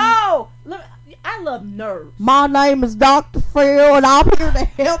about No. Look, I love nerves. My name is Dr. Phil, and I'm here to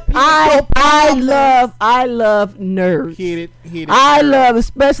help you. I love nerds. Hit it. I love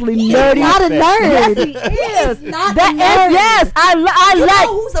especially nerdy. He's not a nerd. Yes, he is. He's not a nerd. Yes, I you like.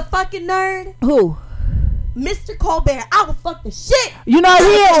 know who's a fucking nerd? Who? Mr. Colbert. I will fuck the shit. You know he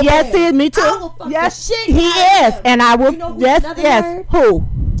is. Yes, he is. Me too. I will fuck the shit. He is, and I will. You know who's yes. Nerd? Who?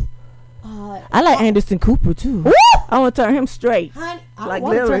 I like Anderson Cooper too. I want to turn him straight. Honey, I Like, don't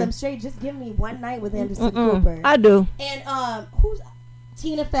want to literally. turn him straight. Just give me one night with Anderson Cooper. I do. And who's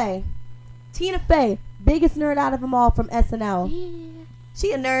Tina Fey? Tina Fey, biggest nerd out of them all from SNL. Yeah.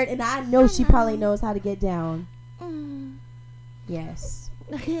 She a nerd, and I know she probably knows how to get down. Yes.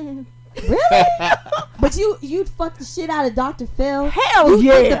 Really? But you'd fuck the shit out of Dr. Phil? Hell You'd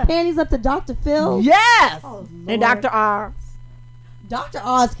yeah. fuck the panties up to Dr. Phil? Yes. Oh, And Lord. Dr. Oz. Dr.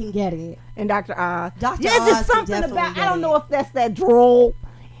 Oz can get it. And Dr. Oz. Dr. Yes, Oz it's can something definitely about, get I don't it. know if that's that droll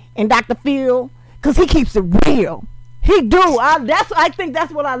and Dr. Phil, because he keeps it real. He do. I think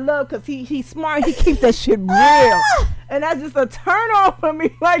that's what I love, because he's smart. He keeps that shit real. And that's just a turn on for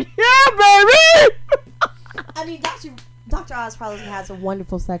me. Like, yeah, baby. I mean, Dr. Oz probably has a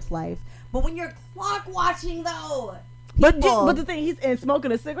wonderful sex life. But when you're clock watching, though, But people- the thing, he's and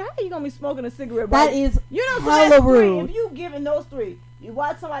smoking a cigarette. How you gonna be smoking a cigarette? That right? is you know, so hella that's three. rude. If you giving those three, you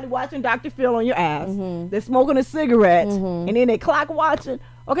watch somebody watching Dr. Phil on your ass. They're smoking a cigarette, and then they clock watching.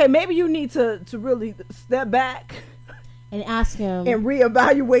 Okay, maybe you need to really step back and ask him and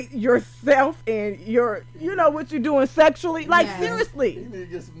reevaluate yourself and your, what you're doing sexually. Like, seriously. You need to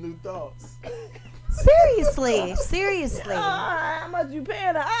get some new thoughts. Seriously. How much you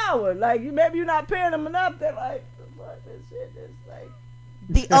paying an hour? Like, maybe you're not paying them enough. They're like, fuck this shit. It's like,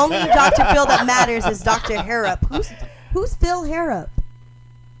 The only Dr. Phil that matters is Dr. Harrop. Who's Phil Harrop?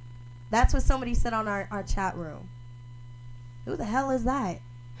 That's what somebody said on our chat room. Who the hell is that?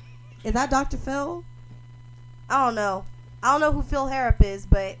 Is that Dr. Phil? I don't know. I don't know who Phil Harrop is,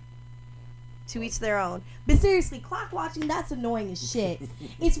 but to each their own. But seriously, clock watching, that's annoying as shit.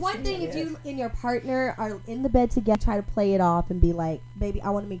 It's one thing if you and your partner are in the bed together, try to play it off and be like, baby, I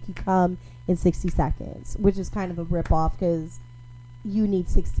want to make you come in 60 seconds, which is kind of a rip-off because you need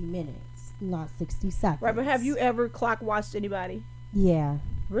 60 minutes, not 60 seconds. right, but have you ever clock watched anybody? Yeah.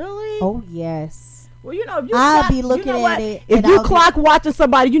 Really? Oh, yes. Well, if you I'll clock, be looking you know at what? it If and you I'll be- clock watching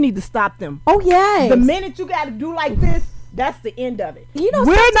somebody, you need to stop them. Oh, yes. The minute you got to do like this, that's the end of it. You know,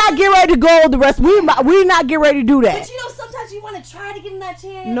 we're not getting ready to go the rest. We're not getting ready to do that. But you know, sometimes you want to try to give him that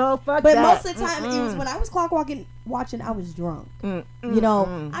chance. No, fuck But that. most of the time, it was when I was clock watching, I was drunk. You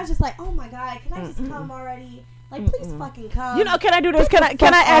know, I was just like, oh my God, can I just come already? Like, please fucking come. Can I do this? Get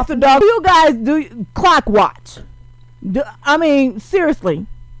Can the I fuck ask off the of dog? me. Do you guys do clock watch? I mean, seriously.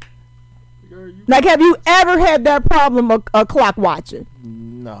 Like, have you ever had that problem of clock watching?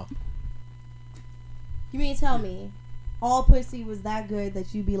 No. You mean tell me all pussy was that good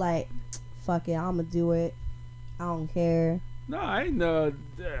that you'd be like, fuck it, I'm gonna do it. I don't care. No, I ain't. I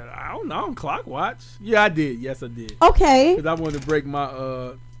don't clock watch. Yeah, I did. Yes, I did. Okay. Because I wanted to break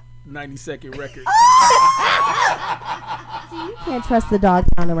my 90-second record. See, you can't trust the dog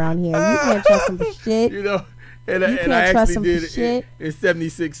town around here. You can't trust him for shit. You know, and You can't I trust actually him for did it shit. in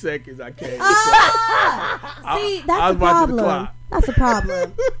 76 seconds. I can't. See, I that's was a watching the problem. clock. That's a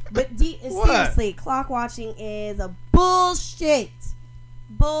problem. But What? seriously, clock watching is a bullshit.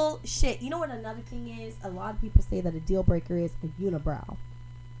 Bullshit. You know what another thing is? A lot of people say that a deal breaker is a unibrow.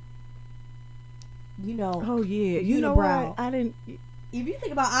 You know. Oh yeah. unibrow. You know what? I didn't. If you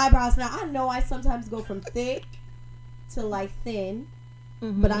think about eyebrows now, I know I sometimes go from thick to like thin,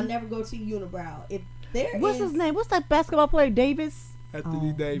 but I never go to unibrow. If there What's is his name? What's that basketball player? Davis.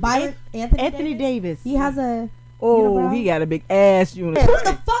 Anthony Davis. Byron, Anthony Davis. He has a Oh, unibrow? he got a big ass unibrow. Who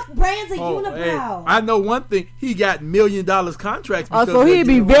the fuck brands a Oh, hey, unibrow? I know one thing. He got $1 million contracts. Oh, Because so of he'd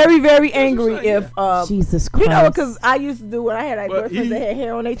be that very, very angry if Jesus you know, Christ. because I used to do when I had like But boyfriends he- that had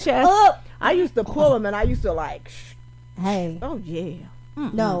hair on their chest. I used to pull them and I used to like. Hey. Oh yeah.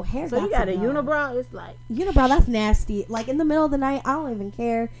 No, hair. So you got got a to go. unibrow? It's like Unibrow, that's nasty. Like in the middle of the night, I don't even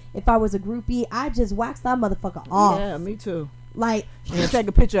care if I was a groupie. I just wax that motherfucker off. yeah, me too. Like And take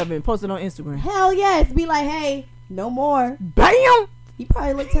a picture of it and post it on Instagram. hell yes. Be like, hey, no more. Bam. He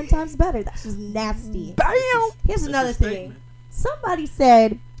probably look 10 times better. That's just nasty. Bam. Here's another thing. Somebody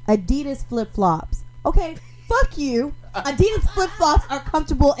said Adidas flip flops. Okay, fuck you. Adidas flip flops are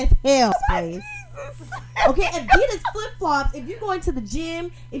comfortable as hell, please. Okay, Adidas flip flops. If you're going to the gym,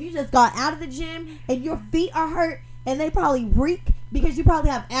 if you just got out of the gym and your feet are hurt and they probably reek because you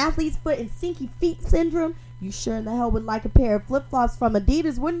probably have athlete's foot and stinky feet syndrome, you sure in the hell would like a pair of flip flops from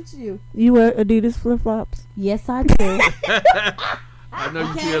Adidas, wouldn't you? You wear Adidas flip flops? Yes, I do. I know you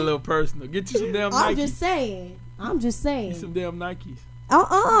Okay. feel a little personal. Get you some damn Nikes. I'm just saying. Get some damn Nikes.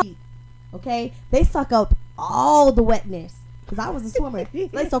 Okay, they suck up all the wetness. Cause I was a swimmer.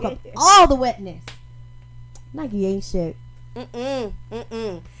 They suck up all the wetness. Nike ain't shit.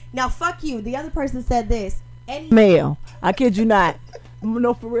 Now fuck you. The other person said this. Male. I kid you not.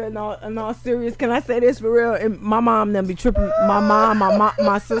 No, for real. No, all serious. Can I say this for real? And my mom them be tripping. My mom,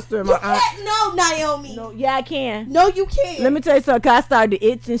 my sister, and my aunt. No, Naomi. No, yeah, I can. No, you can't. Let me tell you something. 'Cause I started to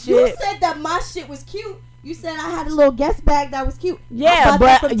itch and shit. You said that my shit was cute. You said I had a little guest bag that was cute. Yeah,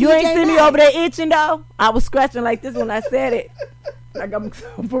 but you ain't see me over there itching though. I was scratching like this when I said it. Like I'm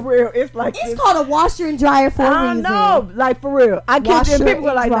for real. It's like it's called a washer and dryer for a reason. No, like for real. I kid you. Washer And people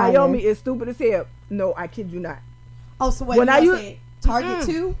are like, and dryer. Naomi is stupid as hell. No, I kid you not. Oh, so wait, When you I gonna use- say Target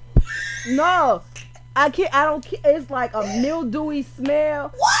too? No, I can't. I don't. It's like a mildewy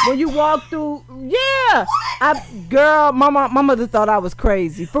smell when you walk through. Yeah, girl, my mother thought I was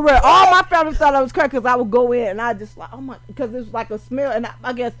crazy. For real, all my family thought I was crazy because I would go in and I just like, oh my, because it's like a smell, and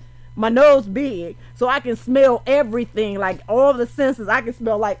I guess my nose big, so I can smell everything, like all the senses. I can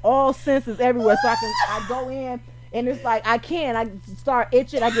smell like all senses everywhere. So I go in and it's like I start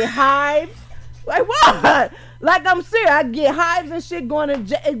itching. I get hives. Like what? Like I'm serious. I get hives and shit going to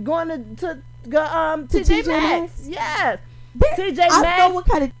TJ Maxx. Yes, TJ Maxx. I know what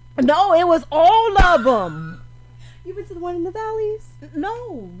kind of. No, it was all of them. You been to the one in the valleys?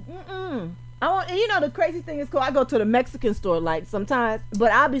 No. I want. You know the crazy thing is, cool. I go to the Mexican store like sometimes,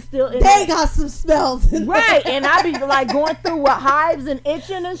 but I'll be still in. They got some smells, in right? there. And I be like going through with hives and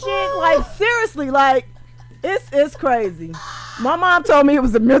itching and shit. Like seriously, like it's crazy. My mom told me it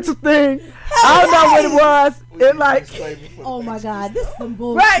was a mental thing. I don't know what it was. It like, oh my God, this is some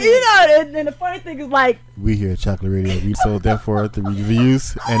bullshit. right? You know, and the funny thing is like, We here at Chocolate Radio. So therefore, the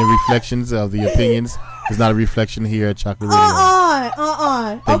reviews and the reflections of the opinions is not a reflection here at Chocolate Radio.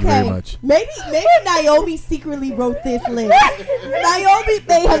 Thank you very much. Maybe Naomi secretly wrote this list. Naomi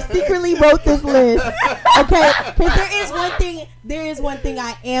may have secretly wrote this list. Okay, because there is one thing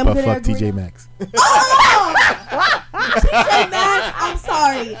I am But gonna fuck agree. TJ Maxx. TJ Maxx, I'm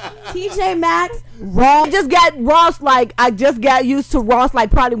sorry. TJ Maxx, wrong. I just got used to Ross like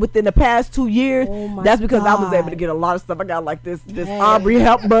probably within the past 2 years. That's because I was able to get a lot of stuff. I got like this Aubrey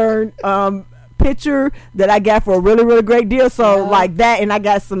Hepburn picture that I got for a really, really great deal. So like that, and I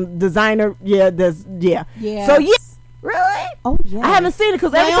got some designer. Yeah. So yeah, really. Oh yeah. I haven't seen it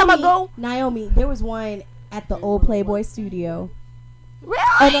because every time I go. Naomi, there was one at the old Playboy studio. Really?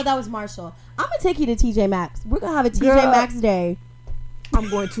 Oh no, that was Marshall. I'm gonna take you to TJ Maxx. We're gonna have a TJ Maxx day. I'm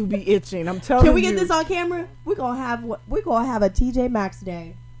going to be itching. I'm telling you. Can we get this on camera? We're gonna have a TJ Maxx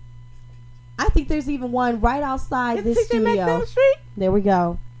day. I think there's even one right outside this TJ studio. Maxx down the street? There we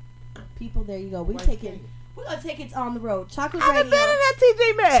go. People, there you go. We're gonna take it on the road. Chocolate I haven't Radio. been in that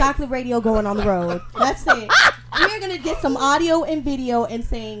TJ Maxx. Chocolate Radio going on the road. That's it. We're gonna get some audio and video and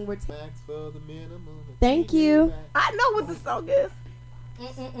saying we're. Thank you. I know what the song is.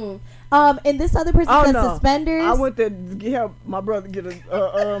 And this other person said suspenders. I went to help my brother get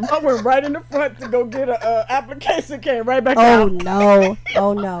I went right in the front to go get a application. Came right back out.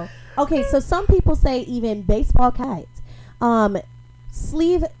 Oh no. Okay, so some people say even baseball kites,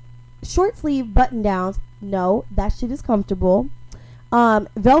 short sleeve button downs. No, that shit is comfortable.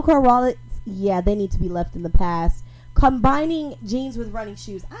 Velcro wallets. Yeah, they need to be left in the past. Combining jeans with running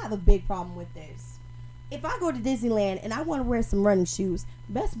shoes. I have a big problem with this. If I go to Disneyland and I want to wear some running shoes,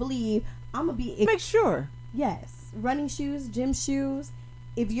 best believe I'm going to be... Make sure. Yes. Running shoes, gym shoes.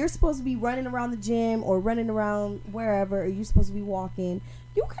 If you're supposed to be running around the gym or running around wherever, or you're supposed to be walking,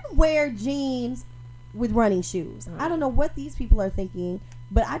 you can wear jeans with running shoes. I don't know what these people are thinking,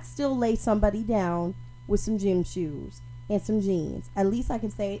 but I'd still lay somebody down with some gym shoes and some jeans. At least I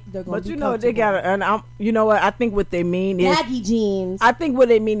can say they're going to be comfortable. But they got and you know what? I think what they mean is baggy jeans. I think what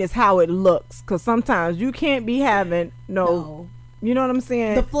they mean is how it looks, because sometimes you can't be having no. You know what I'm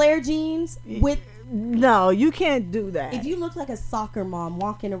saying? The flare jeans with. No, you can't do that. If you look like a soccer mom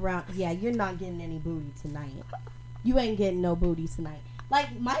walking around, yeah, you're not getting any booty tonight. You ain't getting no booty tonight.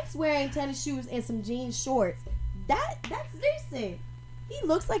 Like Mike's wearing tennis shoes and some jean shorts. That's decent. He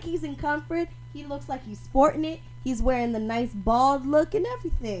looks like he's in comfort. He looks like he's sporting it. He's wearing the nice bald look and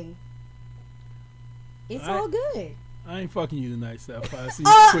everything. It's all good. I ain't fucking you tonight, Sapphire. See,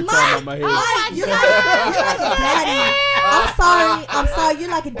 you quit talking about my head. Mike, you're like a daddy. I'm sorry. You're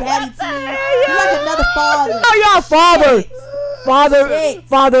like a daddy to me. You're like another father. Oh, y'all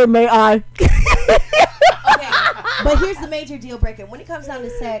father, may I? Okay, but here's the major deal breaker. When it comes down to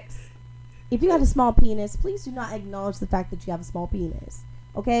sex, if you got a small penis, please do not acknowledge the fact that you have a small penis.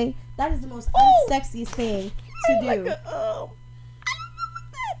 Okay? That is the most unsexiest thing to do.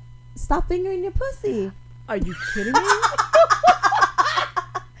 Stop fingering your pussy. Are you kidding me?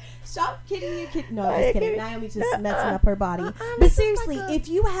 Stop kidding your kid. No, I'm just kidding. Naomi's just messing up her body. But seriously, if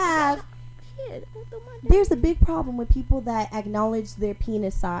you have... There's a big problem with people that acknowledge their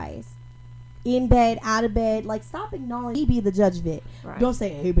penis size. in bed, out of bed. Like, stop acknowledging me be the judge of it. Right. Don't say,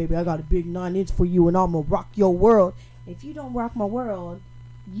 hey, baby, I got a big 9-inch for you and I'm going to rock your world. If you don't rock my world,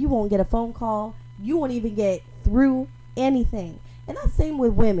 you won't get a phone call. You won't even get through anything. And that's same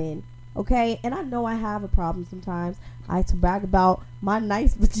with women, okay? And I know I have a problem sometimes. I like to brag about my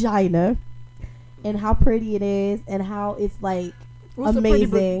nice vagina and how pretty it is and how it's, like, What's amazing. a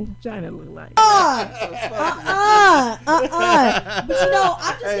pretty vagina look like? But you know,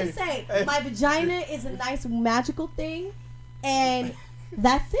 I'm just gonna say, my vagina is a nice magical thing, and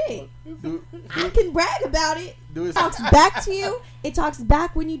that's it. I can brag about it. It talks back to you. It talks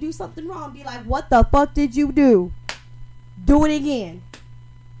back when you do something wrong. Be like, what the fuck did you do? Do it again.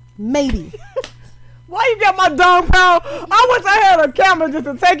 Maybe. Why you got my dog pound? I wish I had a camera just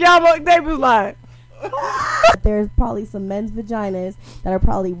to take y'all what they was like. There's probably some men's vaginas that are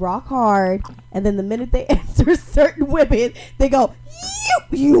probably rock hard, and then the minute they enter certain women, they go,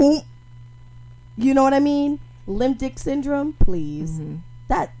 you know what I mean? Limp dick syndrome, please.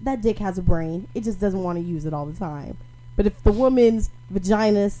 That dick has a brain. It just doesn't want to use it all the time. But if the woman's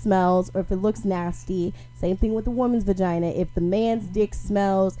vagina smells, or if it looks nasty, same thing with the woman's vagina. If the man's dick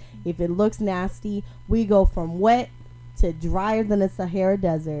smells, if it looks nasty, we go from wet to drier than a Sahara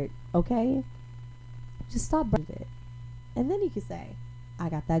desert. Okay? Just stop breathing it. And then you can say, I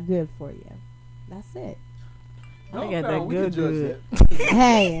got that good for you. That's it. I got that good.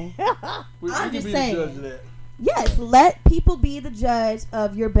 Hey. I'm just saying. Yes, let people be the judge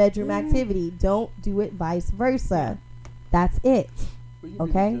of your bedroom activity. Don't do it vice versa. That's it.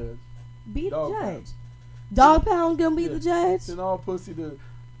 Okay? Be the judge. Dog pound gonna be the judge? And all pussy do.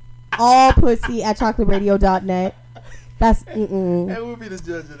 All pussy at chocolateradio.net. That's And we'll be the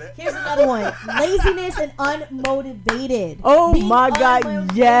judge of that. Here's another one. Laziness and unmotivated. Oh Being my God,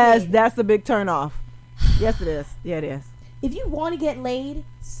 unmotivated. yes, that's a big turn off. Yes, it is. Yeah, it is. If you want to get laid,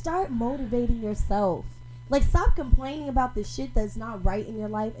 start motivating yourself. Like, stop complaining about the shit that's not right in your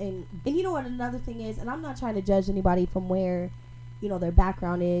life. And you know what another thing is, and I'm not trying to judge anybody from where, you know, their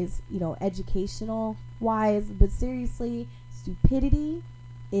background is, you know, educational wise, but seriously, stupidity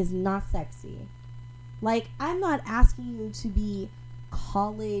is not sexy. Like, I'm not asking you to be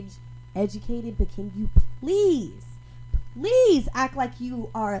college educated, but can you please act like you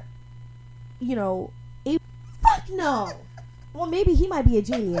are, you know, a fuck no. Well, maybe he might be a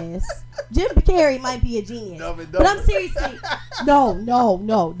genius. Jim Carrey might be a genius. But I'm seriously,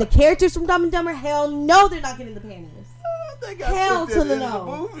 no. The characters from Dumb and Dumber, hell no, they're not getting the panties. Hell to the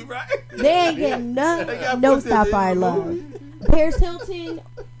no. Movie, right? They ain't getting no Sapphire love. Paris Hilton,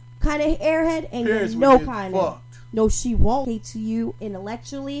 kind of airhead, ain't getting no kind of. No, she won't. Okay, to you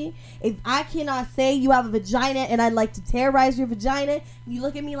intellectually. If I cannot say you have a vagina and I'd like to terrorize your vagina, you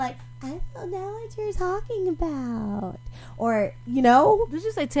look at me like, I don't know what you're talking about. Or, you know. Did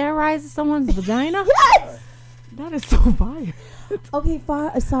you say terrorize someone's vagina? Yes! That is so violent. Okay,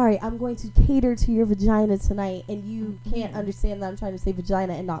 sorry. I'm going to cater to your vagina tonight, and you can't understand that I'm trying to say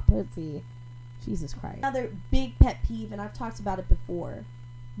vagina and not pussy. Jesus Christ. Another big pet peeve, and I've talked about it before.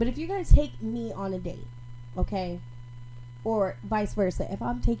 But if you're going to take me on a date, okay, or vice versa, if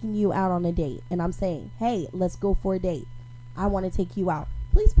I'm taking you out on a date and I'm saying, hey, let's go for a date, I want to take you out,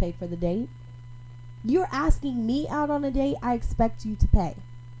 please pay for the date. You're asking me out on a date, I expect you to pay.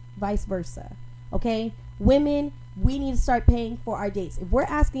 Vice versa. Okay? Women, we need to start paying for our dates. If we're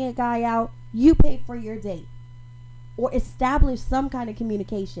asking a guy out, you pay for your date. Or establish some kind of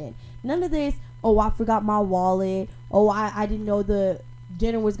communication. None of this, oh, I forgot my wallet. Oh, I didn't know the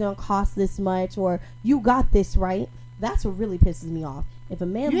dinner was going to cost this much. Or, you got this, right? That's what really pisses me off. If a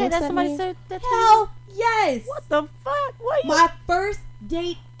man looks at me, said that hell yes. What the fuck? What my first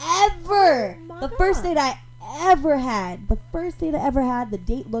date ever. The first date I ever had. The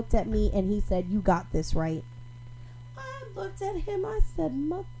date looked at me and he said, you got this, right? I looked at him. I said,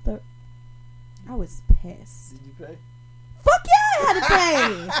 mother. I was pissed. Did you pay? Fuck yeah, I had to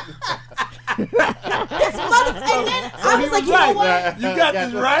pay. This motherfucker. I was like, you know what? You got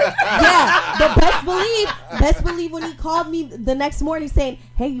this right? Yeah, but best believe when he called me the next morning saying,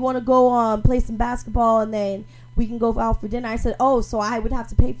 hey, you want to go play some basketball and then we can go out for dinner. I said, oh, so I would have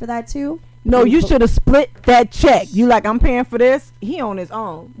to pay for that too? No, you should have split that check. You like, I'm paying for this. He on his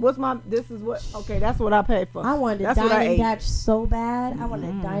own. Okay, that's what I paid for. I wanted to dine and dash so bad. I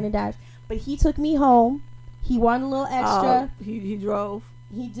wanted to dine and dash. But he took me home. He wanted a little extra. He drove.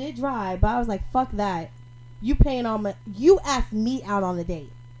 He did drive, but I was like, fuck that. You paying on you asked me out on a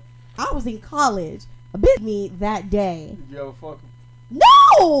date. I was in college. A bitch me that day. Did you ever fuck him?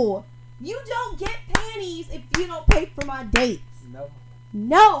 No! You don't get panties if you don't pay for my dates.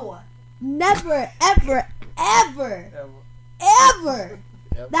 No. Never, ever.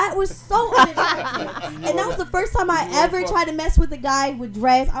 That was so unattractive. And that was the first time I ever tried to mess with a guy with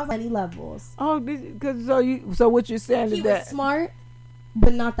dreads. I was on any levels. Oh, because so what you're saying is He that was smart,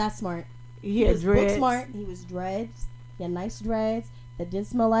 but not that smart. He had was dreads. book smart. He was dreads. He had nice dreads that didn't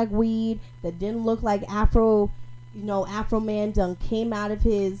smell like weed. That didn't look like Afro man done came out of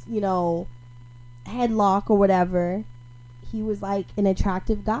his, headlock or whatever. He was like an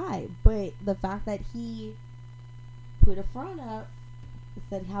attractive guy. But the fact that he put a front up,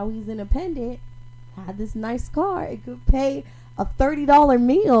 said how he's independent, had this nice car, it could pay a $30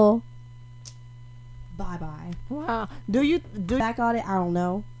 meal. Bye-bye. Wow. Do you back on it? I don't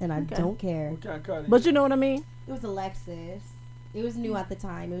know, and I don't care. But you know what I mean? It was a Lexus. It was new at the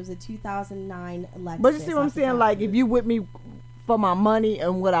time. It was a 2009 Lexus. But you see what I'm saying? Like, if you with me for my money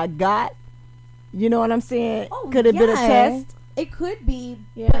and what I got, you know what I'm saying? Could it been a test? It could be,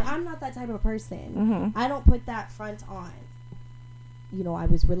 but I'm not that type of person. I don't put that front on. I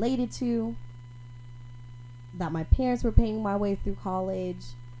was related to, that my parents were paying my way through college,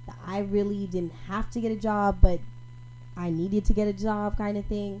 that I really didn't have to get a job, but I needed to get a job kind of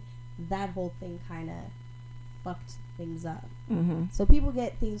thing. That whole thing kind of fucked things up. So people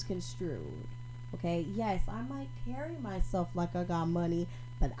get things construed. Okay, yes, I might carry myself like I got money,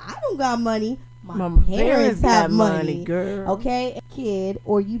 but I don't got money. My parents have money, girl. Okay, a kid,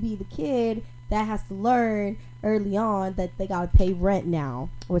 or you be the kid that has to learn early on that they gotta pay rent now,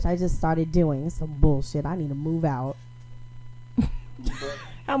 which I just started doing. It's some bullshit. I need to move out.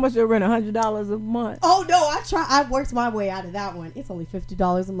 How much your rent? $100 a month? Oh no, I worked my way out of that one. It's only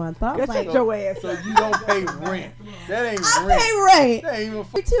 $50 a month. But I was like, your ass. So you don't pay rent. That ain't I rent. pay rent. That ain't even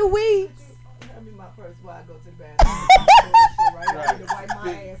for 2 weeks. That'd be my first while I go to the bathroom. I need to wipe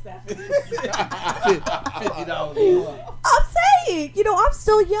my ass after $50 a month. I'm saying, I'm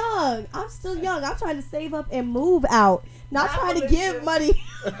still young. I'm trying to save up and move out. Not trying to give money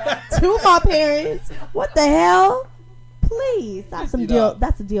to my parents. What the hell? Please. That's some deal.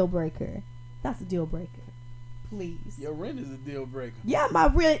 That's a deal breaker. Please. Your rent is a deal breaker. Yeah, my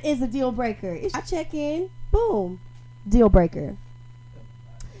rent is a deal breaker. I check in, boom, deal breaker.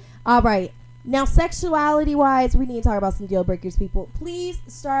 All right. Now, sexuality-wise, we need to talk about some deal breakers, people. Please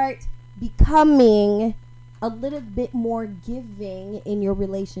start becoming a little bit more giving in your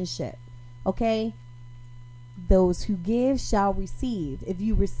relationship, okay? Those who give shall receive. If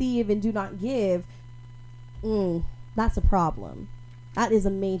you receive and do not give, that's a problem. That is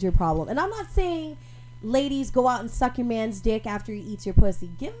a major problem. And I'm not saying ladies go out and suck your man's dick after he eats your pussy.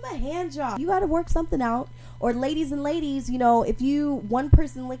 Give him a hand job. You got to work something out. Or ladies, if one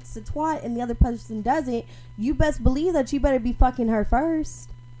person licks a twat and the other person doesn't, you best believe that you better be fucking her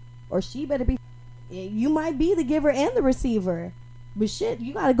first. Or she better be. You might be the giver and the receiver. But shit,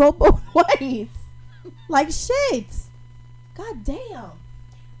 you got to go both ways. Like shit. God damn.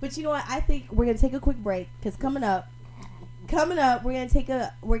 But you know what? I think we're going to take a quick break. Because coming up, we're in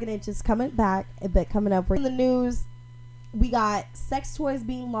the news, we got sex toys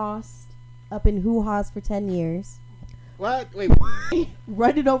being lost up in hoo-ha's for 10 years. What? Wait.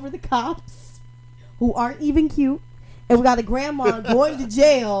 Running over the cops who aren't even cute. And we got a grandma going to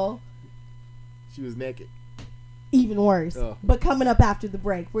jail. She was naked. Even worse. Oh. But coming up after the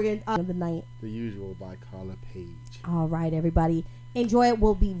break, we're going to the night. The Usual by Carla Page. All right, everybody. Enjoy it.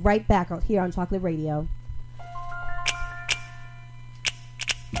 We'll be right back out here on Chocolate Radio.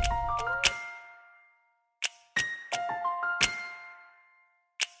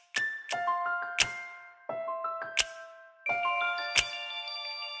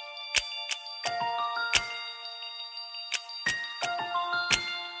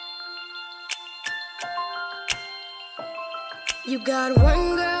 You got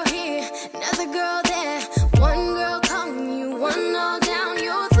one girl here, another girl there, one girl calling you, one all down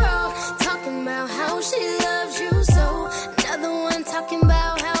your throat, talking about how she loves you so, another one talking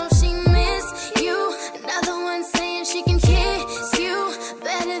about how she miss you, another one saying she can kiss you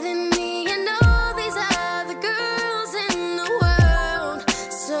better than me and all these other girls in the world.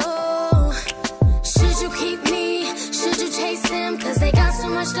 So, should you keep me? Should you chase them? Cause they got so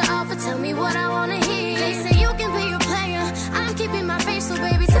much to offer, tell me what I wanna hear. They say you can be a player, I'm keeping my faith, so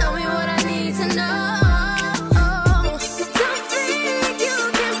baby, tell me what I need to know. Don't think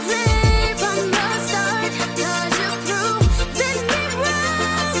you can play from the start, cause you proved me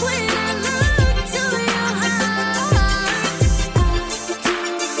wrong when I look to your heart.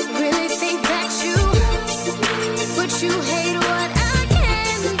 Really think that but you hate what I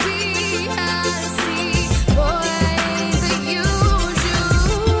can be. I see, boy, the usual.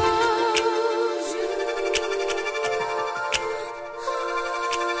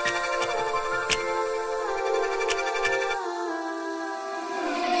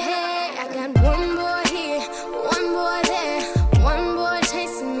 got one boy here, one boy there, one boy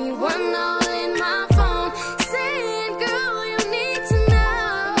chasing me, one all in my phone, saying, girl, you need to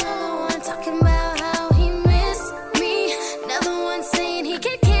know. I'm talking about how he missed me. Another one saying he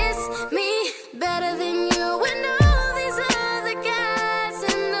can kiss me better than you and all these other guys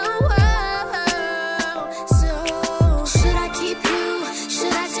in the world. So, should I keep you?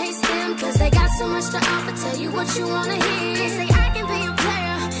 Should I chase them? Cause they got so much to offer. Tell you what you wanna hear. They say I can be a player.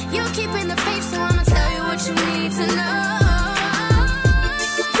 You're keeping the faith, so I'ma tell you what you need to know.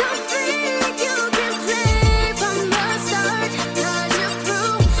 Don't think you can play from the start. Cause you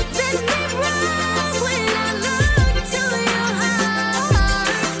proved me wrong when I look into your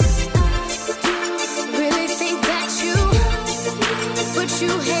heart. Really think that you, but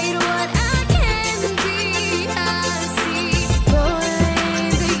you hate what I can be. I see, boy,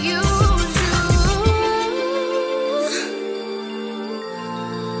 the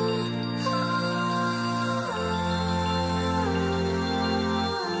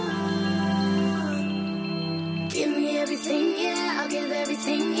give me everything, yeah, I'll give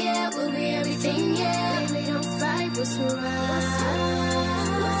everything, yeah, we'll be everything, yeah. Baby, don't fight, what's right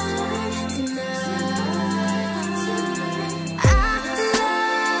tonight? I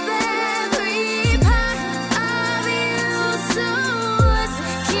love every part of you, so what's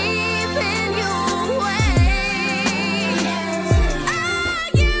keeping you away?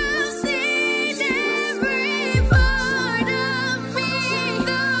 You've seen every part of me,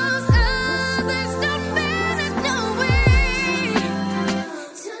 those others don't matter, no way.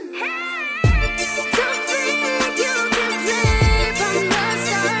 Don't think you can play from the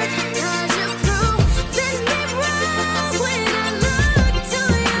start. Cause you proved me wrong when I look into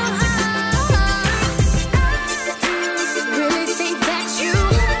your heart. Really think that you,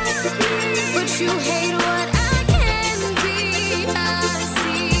 but you hate what I can be. I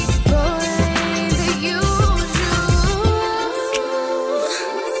see, boy, the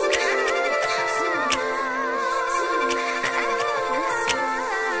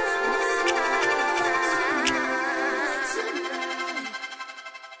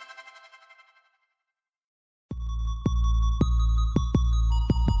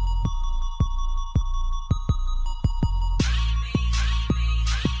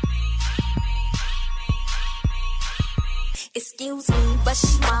Excuse me, but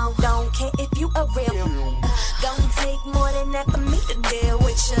she don't care if you a real. Don't take more than that for me to deal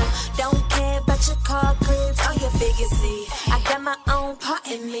with you. Don't care about your car, cribs, or your figure. See, I got my own part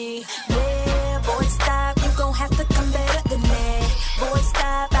in me. Yeah, boy, stop. You gon' have to come better than that. Boy,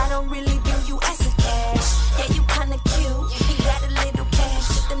 stop. I don't really view you as a cash. Yeah, you kinda cute. You got a little cash.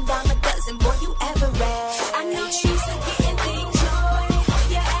 Put them dime a dozen, boy, you ever rap. I know you used to getting things joy.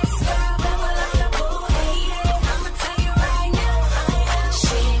 Your ex-girl, but well, I'm the boo, hey, yeah. I'ma tell you right now.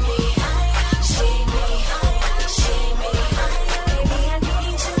 She me, baby, I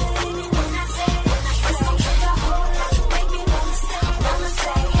need you. When I say it's gon' take a whole lot to make me wanna stop. I'ma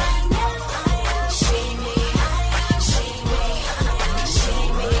say right now. She me.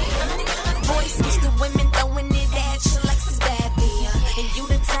 Boys used to women throwing it at you like it's bad beer. And you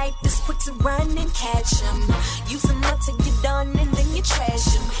the type that's quick to run and catch 'em. Use 'em up till you're done and then you trash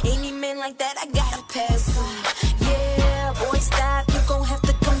 'em. Any man like that, I gotta pass 'em. Yeah, boy, stop. You gon' have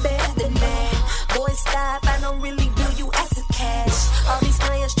to come better than that. Boy, stop. I don't really view you as a cash. All these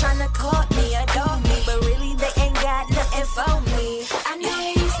players tryna court me, adore me, but really they ain't got nothing for me. I know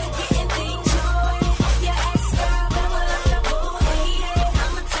you used to getting things joy. Your ex-girl, but well, I'm the boo, hey, yeah.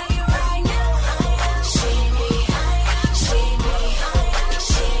 I'ma tell you right now. She me.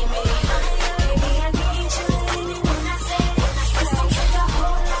 Baby, I need you. When I say it's gon' take a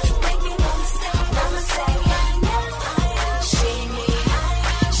whole lot to make me wanna stop. I'ma say right now. She me.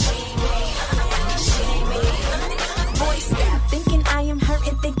 Boy, stop thinking I am her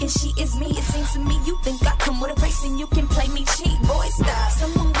and thinking she is me. It seems to me you think I come with a price and you can play me cheap. Boy, stop.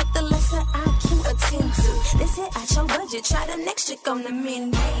 Someone with the lesser IQ attend to. This hit out your budget. Try the next chick on the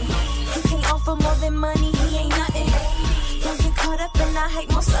menu. He can't offer more than money. He ain't nothing. Don't get caught up in the hype.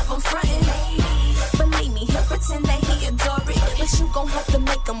 Most of them frontin'. Believe me, he'll pretend that he adore it, but you gon' have to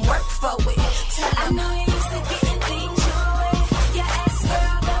make him work for it. Tell him I know you used to getting things joy. Your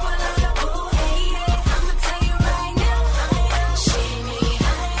ex-girl, but well, I'm the boo, hey, yeah. I'ma tell you right now. She me.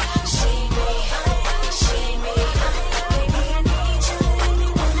 Baby, I need you.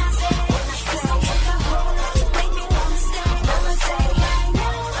 When I say it's gon' take a whole lot to make me wanna stop. I'ma say right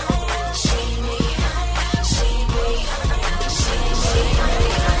now. She me.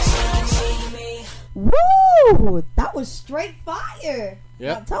 Woo! That was straight fire.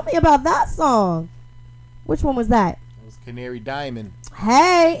 Yep. Now tell me about that song. Which one was that? It was Canary Diamond.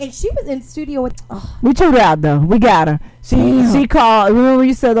 Hey, and she was in studio with. Oh, We chewed her out though. We got her. She called. Remember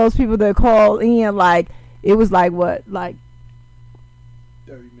you said those people that called in, like it was like what, like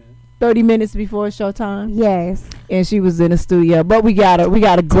 30 minutes before showtime. yes. And she was in the studio, but we got her. We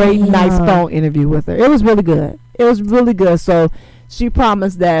got a great, nice phone interview with her. It was really good. It was really good. So she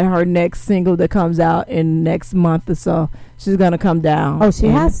promised that her next single that comes out in next month or so, she's gonna come down. Oh, she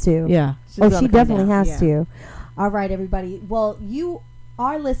and- has to. Yeah. she's Oh, gonna she come definitely down. has Yeah. to. All right, everybody. Well, you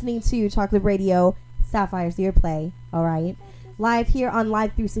are listening to Chocolate Radio, Sapphire's Earplay. All right, live here on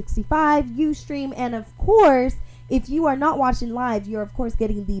Live 365, Ustream, and of course, if you are not watching live, you're of course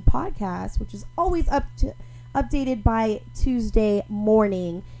getting the podcast, which is always updated by Tuesday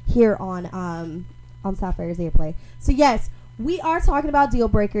morning here on Sapphire's Earplay. So yes, we are talking about deal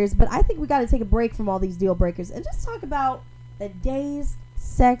breakers, but I think we got to take a break from all these deal breakers and just talk about the day's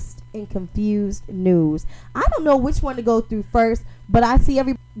sexed and confused news. I don't know which one to go through first, but I see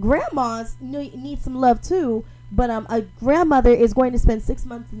every grandmas need some love too. But a grandmother is going to spend 6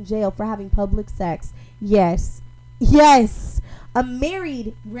 months in jail for having public sex. Yes, a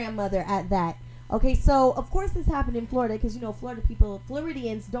married grandmother at that. Okay, so of course this happened in Florida because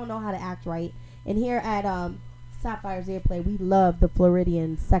Floridians don't know how to act right, and here at Sapphire's Airplay, we love the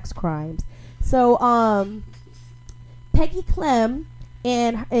Floridian sex crimes. So Peggy Clem,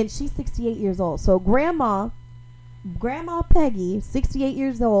 and she's 68 years old. So Grandma Peggy, 68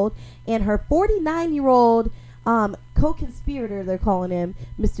 years old, and her 49-year-old co-conspirator, they're calling him,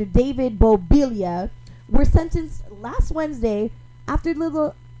 Mr. David Bobilia, were sentenced last Wednesday after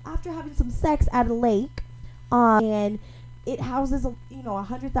having some sex at a lake, and it houses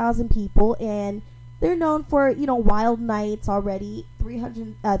 100,000 people, and they're known for wild nights already,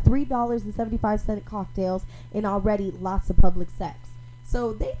 $3.75 cocktails, and already lots of public sex.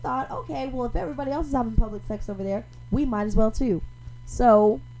 So they thought, okay, well, if everybody else is having public sex over there, we might as well too.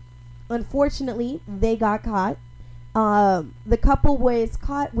 So unfortunately, they got caught. The couple was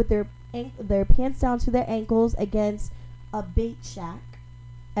caught with their pants down to their ankles against a bait shack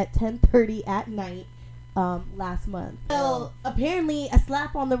at 10:30 at night last month. Well, apparently a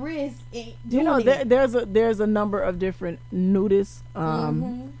slap on the wrist ain't doing it. there's a number of different nudist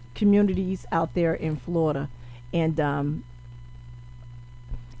communities out there in Florida, and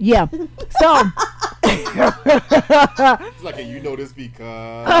yeah. So It's like this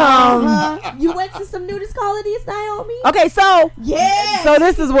because you went to some nudist colonies, Naomi? Okay, so yeah. So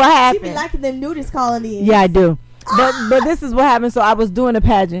this is what happened. She be liking them nudist colonies. Yeah, I do. But this is what happened. So I was doing a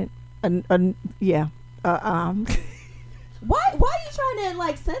pageant. Yeah. Why are you trying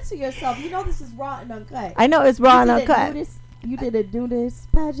to censor yourself? This is raw and uncut. I know it's raw and uncut. You did a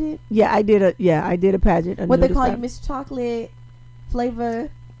nudist pageant? Yeah, I did a pageant. What they call you, Miss Chocolate Flavor?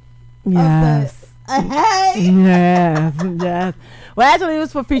 Yes. Hey. Yes. Well, actually, it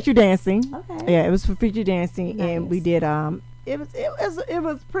was for feature dancing. Okay. Yeah, it was for feature dancing, Nice. and we did. It was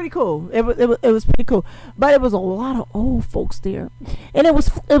pretty cool. It was pretty cool, but it was a lot of old folks there, and it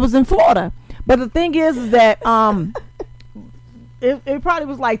was in Florida. But the thing is that it probably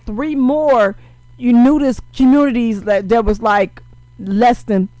was like 3 more nudist communities that was like less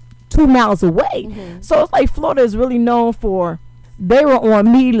than 2 miles away. Mm-hmm. So it's like Florida is really known for. They were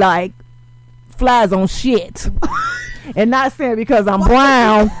on me like flies on shit, and not saying because I'm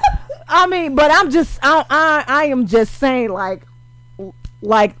brown. I mean, but I am just saying like man,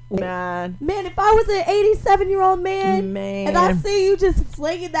 if I was an 87-year-old man, and I see you just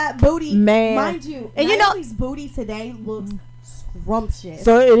flinging that booty, man, mind you, and Naomi's booty today looks scrumptious.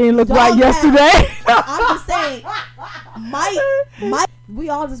 So it didn't look right yesterday. I'm just saying, my we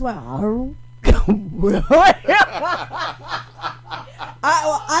all just went.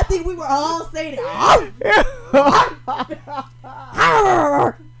 I think we were all saying it.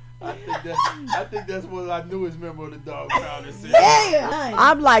 I think that's what our newest member of the dog pound is saying. Yeah,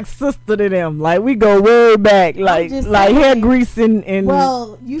 I'm like sister to them. Like we go way back. Like hair grease and.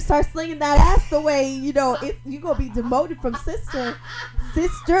 Well, you start slinging that ass the way you gonna be demoted from sister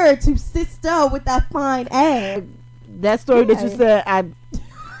to sister with that fine ass. That story that you said,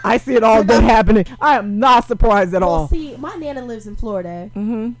 I see it all been happening. I am not surprised at all. See, my nana lives in Florida,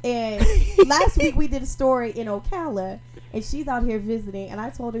 and last week we did a story in Ocala, and she's out here visiting, and I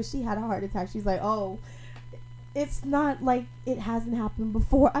told her she had a heart attack. She's like, "Oh, it's not like it hasn't happened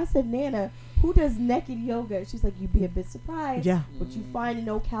before." I said, "Nana, who does naked yoga?" She's like, "You'd be a bit surprised." Yeah. What you find in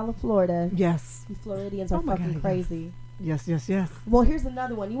Ocala, Florida? Yes. The Floridians are fucking crazy. Yes. Well, here's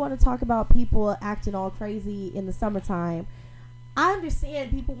another one. You want to talk about people acting all crazy in the summertime? I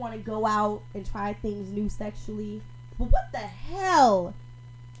understand people want to go out and try things new sexually, but what the hell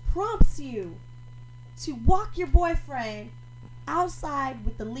prompts you to walk your boyfriend outside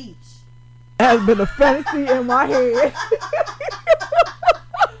with the leash. Has been a fantasy in my head.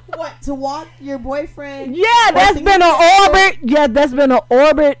 What, to walk your boyfriend? Yeah, that's been an orbit. Yeah, that's been an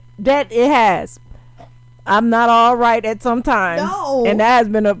orbit that it has. I'm not all right at some times. No. And that has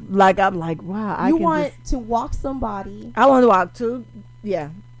been a, like, I'm like, wow. You want to walk somebody. I want to walk too. Yeah.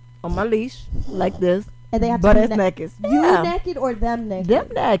 On my leash. Like this. And they have to butt be ass naked. You Yeah. naked or them naked? Them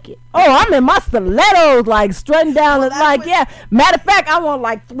naked. Oh, I'm in my stilettos, like strutting down. Like, yeah. Matter of fact, I want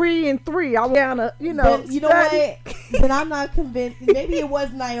like 3 and 3. I want down a, you know. But you know what? Then I'm not convinced. Maybe it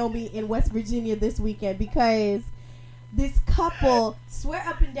was Naomi in West Virginia this weekend, because this couple swear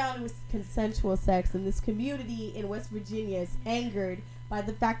up and down it was consensual sex, and this community in West Virginia is angered by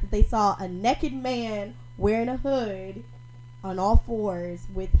the fact that they saw a naked man wearing a hood on all fours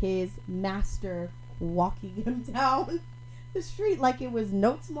with his master walking him down the street like it was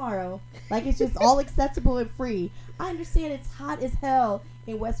no tomorrow, like it's just all acceptable and free. I understand it's hot as hell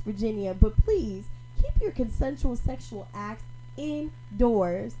in West Virginia, but please keep your consensual sexual acts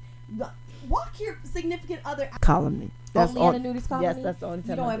indoors. Walk your significant other Colony. That's only in a nudist colony. Yes, that's the only time.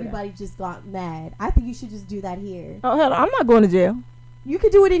 You know, everybody just got mad. I think you should just do that here. Oh hell, I'm not going to jail. You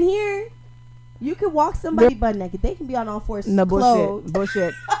could do it in here. You could walk somebody butt naked. They can be on all fours. No clothed.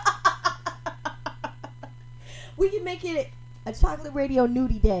 bullshit. We can make it a chocolate radio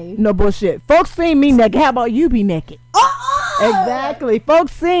nudie day. No bullshit. Folks see me naked. How about you be naked? Exactly.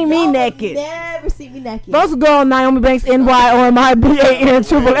 Folks see me naked. Never see me naked. Folks go on Naomi Banks NY or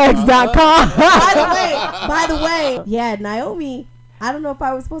MyBANXXX.com. By the way, yeah, Naomi. I don't know if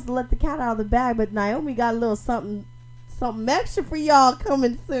I was supposed to let the cat out of the bag, but Naomi got a little something extra for y'all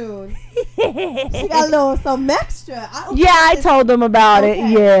coming soon. She got a little something extra. I told them about it.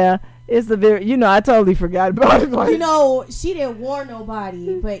 Yeah. It's a very, I totally forgot about it. Like, she didn't warn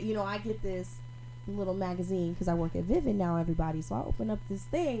nobody, but, I get this little magazine because I work at Vivid now, everybody. So I open up this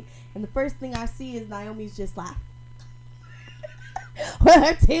thing, and the first thing I see is Naomi's just like, with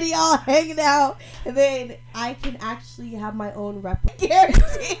her titty all hanging out, and then I can actually have my own replica.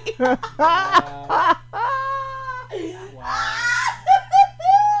 Guarantee.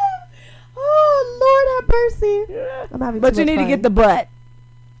 Oh, Lord have mercy. I'm having but you need fun. to get the butt.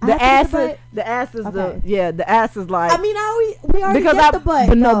 The ass is okay. the ass is like. I mean, we already get the butt.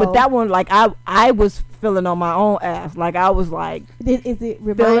 But no, but that one, like I was feeling on my own ass. Like I was like. Is it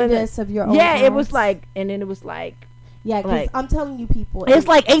remind us of your own? Yeah, ass? it was like, and then it was like. Yeah, because I'm telling you, people, it's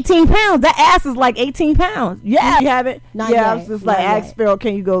like 18 pounds. That ass is like 18 pounds. Yeah, you have it. Not yeah, yet. I was just like, ask Pharaoh,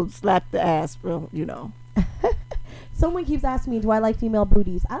 can you go slap the ass, bro? Someone keeps asking me, do I like female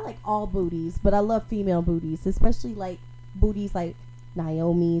booties? I like all booties, but I love female booties, especially like booties like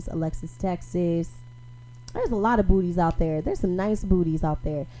Naomi's, Alexis Texas. There's a lot of booties out there. There's some nice booties out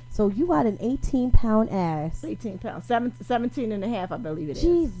there. So you got an 18-pound ass. 18 pounds. 17 and a half, I believe it is.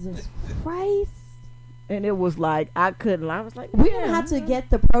 Jesus Christ. And it was like, I couldn't. I was like, we're going to have to get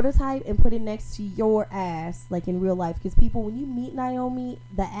the prototype and put it next to your ass, like in real life. Because people, when you meet Naomi,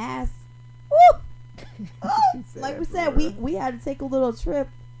 the ass, woo! Like we said, we had to take a little trip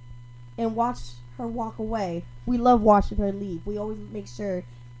and watch her walk away. We love watching her leave. We always make sure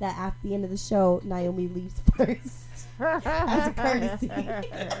that at the end of the show, Naomi leaves first as a courtesy.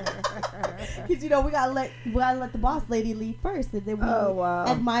 Because we gotta let the boss lady leave first, and then we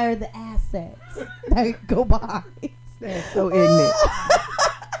admire the assets that go behind. That's so ignorant.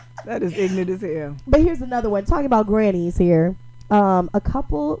 That is ignorant as hell. But here's another one. Talking about grannies here. A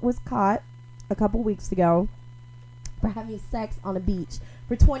couple was caught a couple weeks ago for having sex on a beach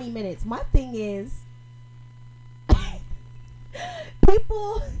for 20 minutes. My thing is,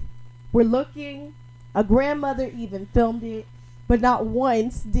 people were looking. A grandmother even filmed it, but not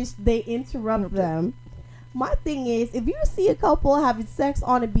once did they interrupt them. My thing is, if you see a couple having sex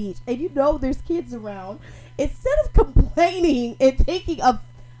on a beach and there's kids around, instead of complaining and taking a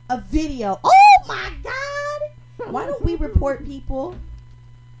video, oh my God, why don't we report people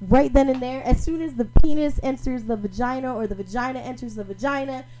right then and there? As soon as the penis enters the vagina or the vagina enters the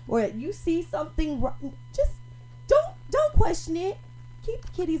vagina, or you see something, just don't question it. Keep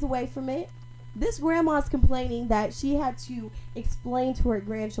the kiddies away from it. This grandma's complaining that she had to explain to her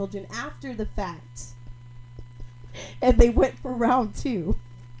grandchildren after the fact, and they went for round 2.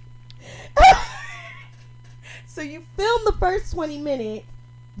 So you film the first 20 minutes,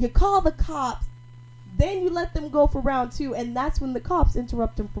 you call the cops, then you let them go for round 2, and that's when the cops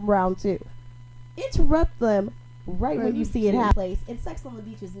interrupt them from round 2. Interrupt them right when you see it happen. And sex on the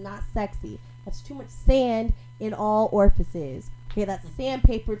beach is not sexy. That's too much sand in all orifices. Okay, that's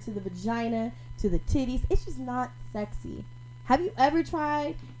sandpaper to the vagina, to the titties. It's just not sexy. Have you ever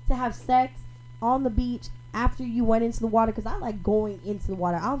tried to have sex on the beach after you went into the water, because I like going into the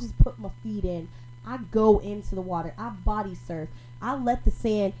water. I don't just put my feet in. I go into the water. I body surf. I let the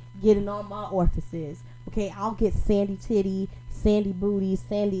sand get in all my orifices. Okay, I'll get sandy titty, sandy booty,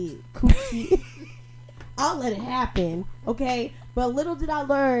 sandy coochie. I'll let it happen. Okay, but little did I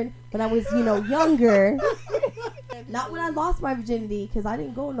learn when I was, younger. Not when I lost my virginity, because I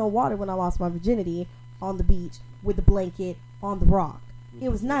didn't go in no water when I lost my virginity on the beach with the blanket on the rock. It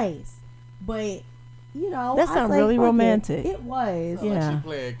was nice, but. That sounds really romantic. It was. Like she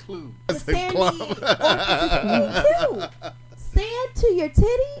playing Clue. Sandy, sand to your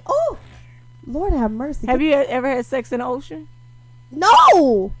titty. Oh, Lord have mercy. Have you ever had sex in the ocean?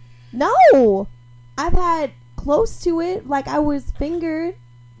 No. I've had close to it. Like I was fingered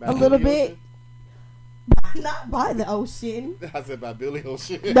a little bit. Not by the ocean. I said by Billy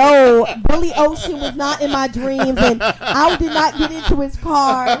Ocean. No, Billy Ocean was not in my dreams, and I did not get into his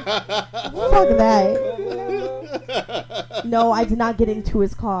car. Fuck that. No, I did not get into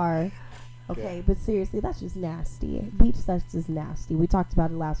his car. Okay, but seriously, that's just nasty. Beach sex is nasty. We talked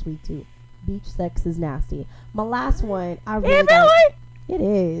about it last week too. Beach sex is nasty. My last one, I really got, it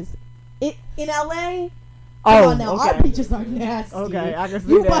is. It in LA. Oh, now okay. Our beaches are nasty. Okay, I can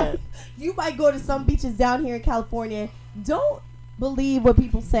see that. You might go to some beaches down here in California. Don't believe what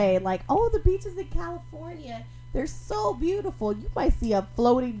people say. Like, oh, the beaches in California, they're so beautiful. You might see a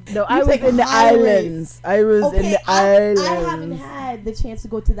floating. No, I was in the islands. I was in the islands. I haven't had the chance to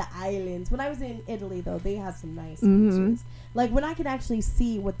go to the islands. When I was in Italy, though, they have some nice beaches. Like when I can actually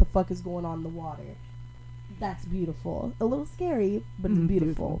see what the fuck is going on in the water. That's beautiful. A little scary, but it's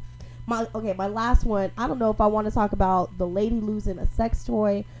beautiful. My last one. I don't know if I want to talk about the lady losing a sex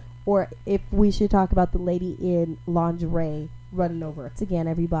toy, or if we should talk about the lady in lingerie running over. It's again,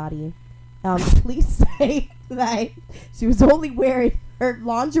 everybody. Police say that she was only wearing her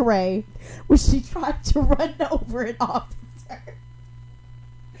lingerie when she tried to run over an officer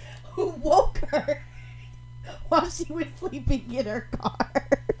who woke her while she was sleeping in her car.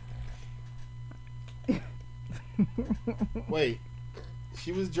 Wait.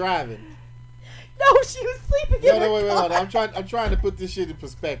 She was driving. No, she was sleeping in her car. Wait. I'm trying to put this shit in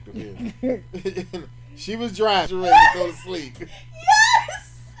perspective here. She was driving, ready to go to sleep.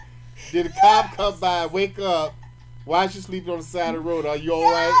 Yes. Did a cop come by, wake up? Why is you sleeping on the side of the road? Are you all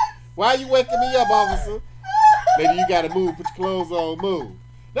right? Why are you waking me up, officer? Maybe you gotta move. Put your clothes on. Move.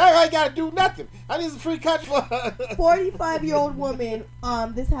 Now I ain't gotta do nothing. I need some free country. 45-year-old woman.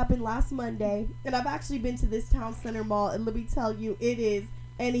 This happened last Monday, and I've actually been to this town center mall, and let me tell you, it is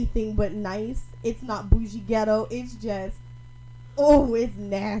anything but nice. It's not bougie ghetto. It's just, it's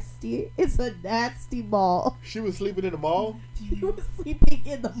nasty. It's a nasty mall. She was sleeping in the mall? She was sleeping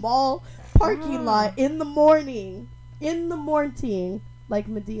in the mall parking lot in the morning. In the morning, like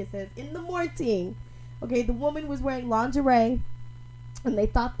Medea says, in the morning. Okay, the woman was wearing lingerie. And they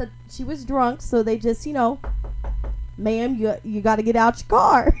thought that she was drunk, so they just, ma'am, you got to get out your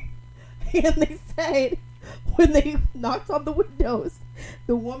car. And they said, when they knocked on the windows,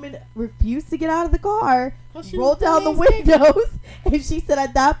 the woman refused to get out of the car, rolled down the windows, and she said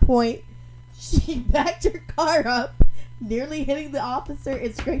at that point, she backed her car up, nearly hitting the officer,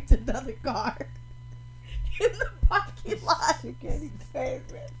 and scraped another car in the parking lot. She can't even say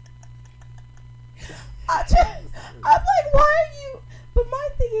it. I'm like, why are you... But my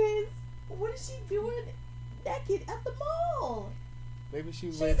thing is, what is she doing naked at the mall? Maybe she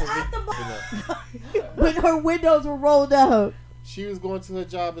was She's at the mall when her windows were rolled up. She was going to her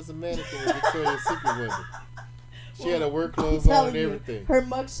job as a mannequin in Victoria's Secret window. She had her work clothes on and everything. Her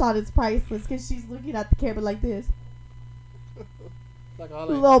mugshot is priceless because she's looking at the camera like this. Like all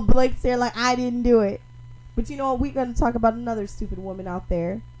little blank stare like, I didn't do it. But you know what? We're going to talk about another stupid woman out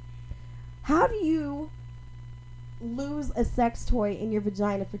there. How do you lose a sex toy in your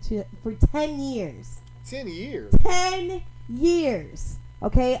vagina for 10 years? 10 years? 10 years.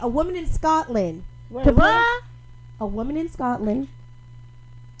 Okay? A woman in Scotland. A woman in Scotland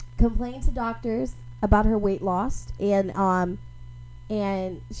complained to doctors about her weight loss, and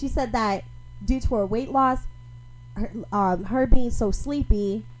she said that due to her weight loss, her being so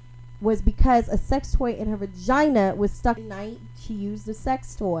sleepy was because a sex toy in her vagina was stuck at night. She used a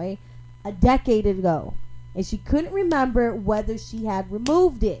sex toy a decade ago, and she couldn't remember whether she had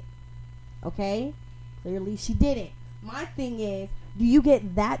removed it. Okay? Clearly she didn't. My thing is, do you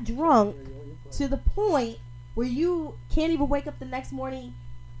get that drunk to the point where you can't even wake up the next morning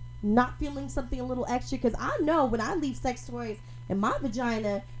not feeling something a little extra? Because I know when I leave sex toys in my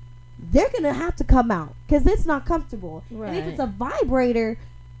vagina, they're going to have to come out because it's not comfortable. Right. And if it's a vibrator,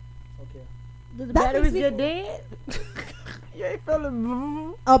 do the batteries get dead? You ain't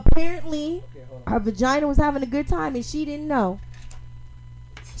feeling. Apparently, her vagina was having a good time and she didn't know.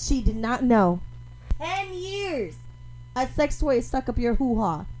 She did not know. 10 years. A sex toy is stuck up your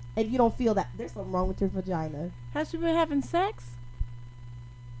hoo-ha and you don't feel that. There's something wrong with your vagina. Has she been having sex?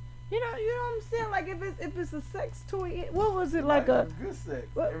 You know what I'm saying? Like if it's a sex toy, what was it like a good sex?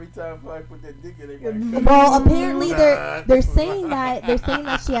 What? Every time I put that dick in it. Well, apparently they're saying that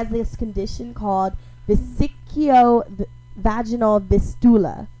she has this condition called vesiciovaginal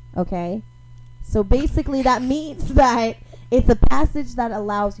fistula. Okay, so basically that means that it's a passage that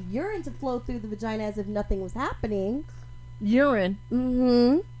allows urine to flow through the vagina as if nothing was happening. Urine.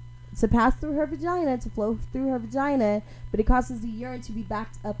 Mm-hmm. To pass through her vagina, to flow through her vagina, but it causes the urine to be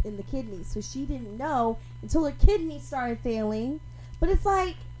backed up in the kidneys. So she didn't know until her kidneys started failing. But it's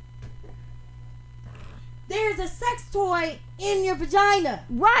like, there's a sex toy in your vagina.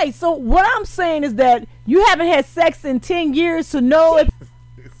 Right. So what I'm saying is that you haven't had sex in 10 years to know if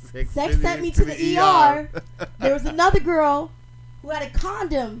sex sent me to the ER. There was another girl who had a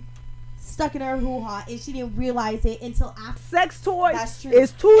condom stuck in her hoo-ha and she didn't realize it until after. Sex toy. That's true.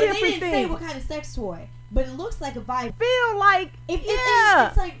 It's two and different they didn't things. say what kind of sex toy, but it looks like a vibe. Feel like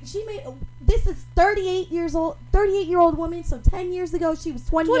it's like she made. This is 38 years old, 38-year-old woman. So 10 years ago she was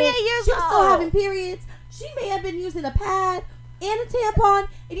 28 years She was still old. having periods. She may have been using a pad and a tampon,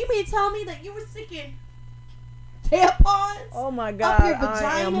 and you mean to tell me that you were sticking tampons? Oh my up God! your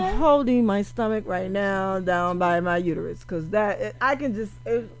I am vagina? holding my stomach right now down by my uterus because I can just.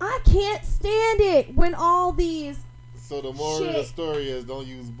 I can't stand it when all these. So the moral of the story is don't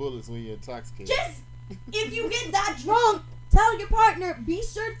use bullets when you're intoxicated. Just if you get that drunk, tell your partner, be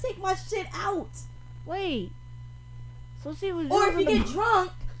sure to take my shit out. Wait. So she was. Or if you using get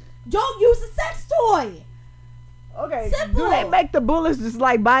drunk, don't use a sex toy. Okay. Simple. Do they make the bullets just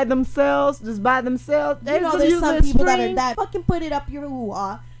like by themselves? Just by themselves? You know, there's some people that are that fucking put it up your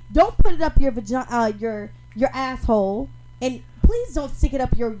hoo-ha. Don't put it up your vagina, your asshole, and please don't stick it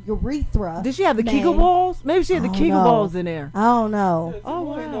up your urethra. Did she have the man. Kegel balls? Maybe she had the I don't Kegel know. balls in there. I don't know.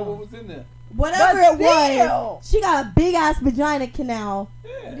 Oh I didn't know wow. what was in there. Whatever But it was, she got a big ass vagina canal.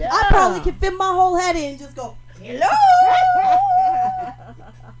 Yeah. I probably could fit my whole head in and just go, hello.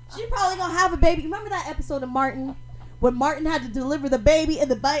 She probably gonna have a baby. Remember that episode of Martin when Martin had to deliver the baby and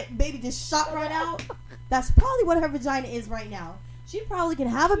the baby just shot right out? That's probably what her vagina is right now. She probably can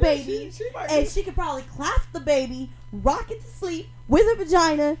have a baby and she could probably clasp the baby, rock it to sleep with her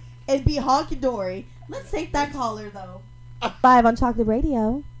vagina, and be honky dory. Let's take that caller though. Live on Chocolate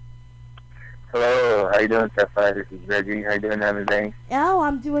Radio. Hello, how you doing, Sapphire? This is Reggie. How you doing, everything? Oh,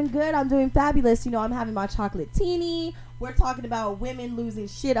 I'm doing good. I'm doing fabulous. You know, I'm having my chocolate teeny. We're talking about women losing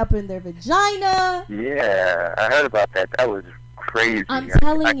shit up in their vagina. Yeah, I heard about that. That was crazy. I'm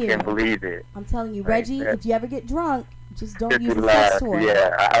telling I you. can't believe it. I'm telling you, Right, Reggie, that- if you ever get drunk, just don't Just use to a sex laugh. toy.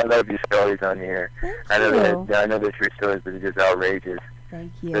 Yeah, I love your stories on here. I know you. that. I know that your stories are just outrageous.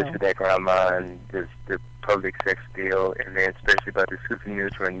 Thank you. Especially that grandma and just the public sex deal, and then especially about the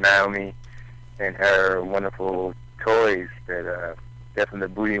souvenirs from Naomi and her wonderful toys. That definitely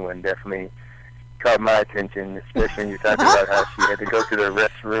the booty one definitely caught my attention, especially when you talked about how she had to go to the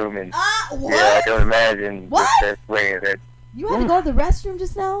restroom and what? yeah, I can imagine What? just that way that. You had to go to the restroom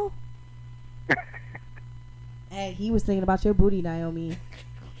just now? Hey, he was thinking about your booty, Naomi.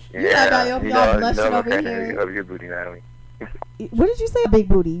 Yeah, Naomi, you y'all know, blushing no, over okay, here. of your booty, Naomi. What did you say? Big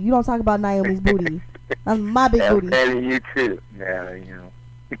booty. You don't talk about Naomi's booty. That's my big Yeah, booty. and you too. Yeah, you know.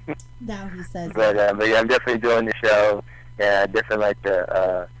 Now he says But yeah, I'm definitely doing the show. Yeah, I definitely like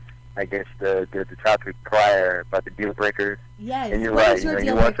the, I guess the topic prior about the deal breakers. Yes. And you're What right. is You your know,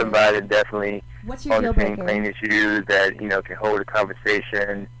 deal you want breaker? somebody that definitely What's your on deal the same breaker? plane as you that can hold a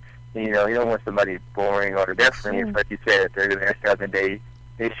conversation. You know, you don't want somebody boring or definitely, Sure. like you said, if they're going to ask you out on a date,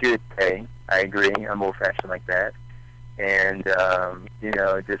 they should pay. I agree. I'm old-fashioned like that. And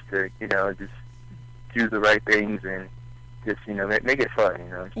just to just do the right things and just make it fun.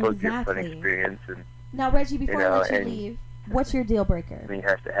 It's supposed to be a fun Exactly. experience. And Now, Reggie, before I let you and leave, what's your deal breaker? she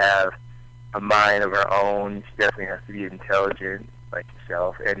has to have a mind of her own. She definitely has to be intelligent, like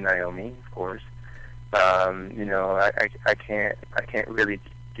yourself and Naomi, of course. I can't really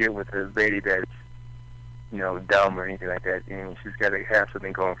get with a lady that's dumb or anything like that. She's got to have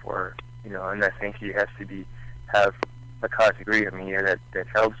something going for her. I'm not saying she has to have a college degree. I mean, yeah, that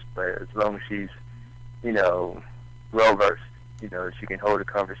helps, but as long as she's well versed, she can hold a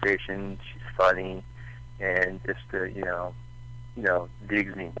conversation. She's funny, and just digs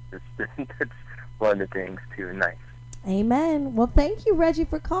me. That's one of the things too. Nice. Amen. Well, thank you, Reggie,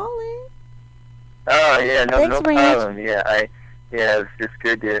 for calling. Oh yeah, no Thanks, Reg. problem. Yeah, it's just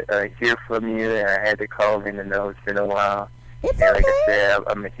good to hear from you. And I had to call in to know it's been a while. It's and like okay. I said,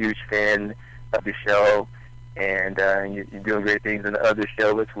 I'm a huge fan of the show, and you're doing great things in the other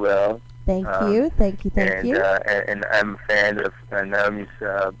show as well. Thank you. Thank you. And I'm a fan of Naomi's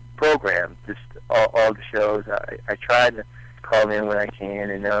program, just all the shows. I try to call in when I can,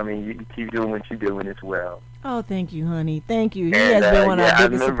 and Naomi, you keep doing what you're doing as well. Oh, thank you, honey. Thank you. He And, has been one of our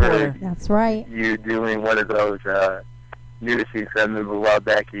biggest I remember supporters. That's right. You doing one of those news things. I remember a while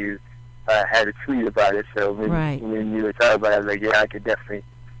back you had a tweet about it. So when you were talking about it, I was like, yeah, I could definitely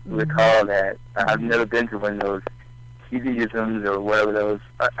recall that. I've never been to one of those Hedonisms or whatever those.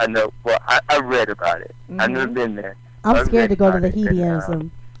 I know. Well, I read about it. I've never been there. I'm scared to go to the Hedonism.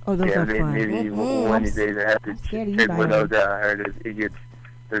 Oh, those are fun. Maybe one of these days I have to check one of those out. I heard it gets,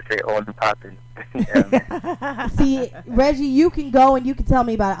 they say, on and popping. See, Reggie, you can go and you can tell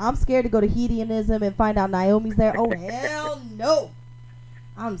me about it. I'm scared to go to Hedonism and find out Naomi's there. Oh, hell no.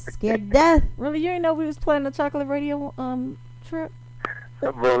 I'm scared to death. Really? You didn't know we was planning a chocolate radio trip?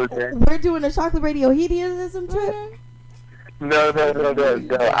 What was that? We're doing a chocolate radio Hedonism trip? No.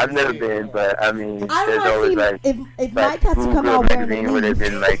 I've never been, but I mean, I there's don't know always like if Mike has to come out wearing a would have leaf.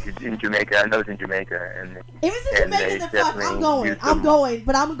 been like in Jamaica. I know it's in Jamaica, and If it's in Jamaica, then fuck, I'm going.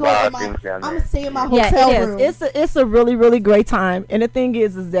 But I'm going. wild I'm things down gonna stay in my Yeah, hotel it room. is. It's a really, really great time. And the thing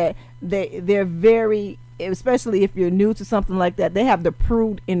is that they're very, especially if you're new to something like that, they have the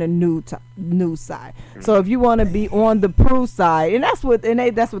prude and the new side. So if you want to be on the prude side, and that's what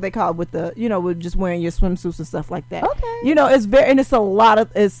they call it with the, with just wearing your swimsuits and stuff like that. Okay. It's a lot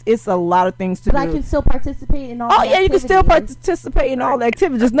of things to But do. I can still participate in all. Oh the yeah, you can still activities. participate in all the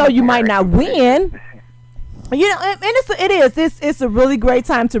activities. Just know you might not win. And it's a really great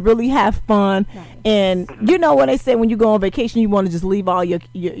time to really have fun. Nice. And when they say when you go on vacation you want to just leave all your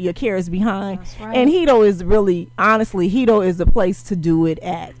cares behind. That's right. And Hedo is really, honestly, Hedo is the place to do it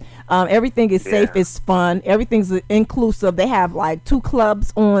at. Everything is safe, it's fun, everything's inclusive. They have like 2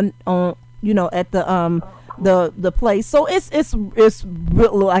 clubs on at the place. So it's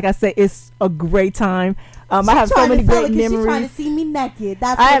real, like I said, it's a great time. I have so many great memories. She's trying to see me naked.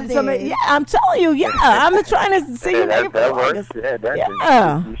 That's I what have it so many. is. Yeah, I'm telling you. Yeah, I'm trying to see you naked. That works.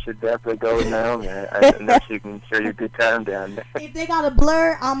 Yeah. You should definitely go now, man. I know she can show you a good time down there. If they got a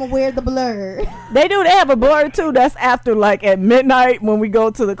blur, I'ma wear the blur. They do. They have a blur too. That's after like at midnight when we go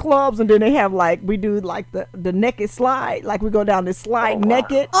to the clubs, and then they have like we do like the naked slide. Like we go down this slide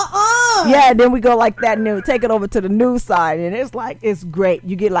naked. Yeah, then we go like that, and then we take it over to the news side, and it's great.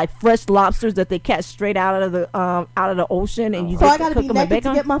 You get like fresh lobsters that they catch straight out of the ocean, and you So get I to gotta cook be them and naked bake to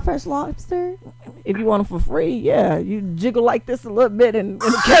them. get my fresh lobster. If you want them for free, yeah, you jiggle like this a little bit and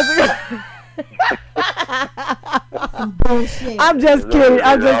catch it. Some bullshit. I'm just kidding.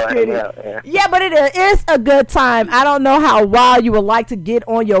 Yeah, but it is a good time. I don't know how wild you would like to get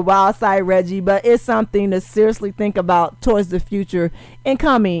on your wild side, Reggie, but it's something to seriously think about towards the future and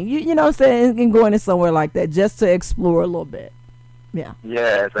coming. You know what I'm saying? And going to somewhere like that just to explore a little bit. Yeah.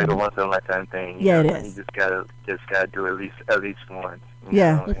 Yeah, it's like a once in a lifetime thing. Yeah, it know? is. You just gotta do at least once.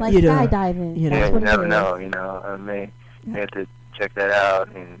 Yeah, it's like you do. skydiving. You know. Yeah, That's you what it never is. know. I may have to check that out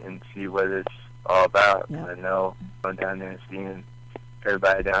and see what it's all about. Yeah. I know going down there and seeing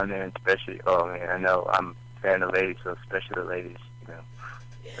everybody down there, and especially, I know I'm a fan of ladies, so especially the ladies.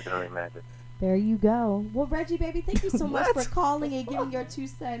 I can only imagine. There you go. Well, Reggie, baby, thank you so much for calling and giving your 2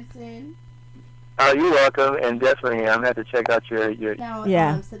 cents in. Oh, you're welcome, and definitely I'm gonna have to check out your Now,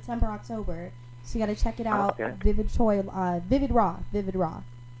 Yeah. September, October. So you got to check it out. Okay. Vivid Raw.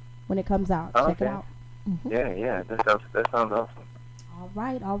 When it comes out, check it Okay. out. Yeah, that sounds awesome. All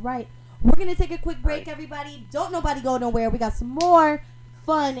right. We're going to take a quick break, everybody. Don't nobody go nowhere. We got some more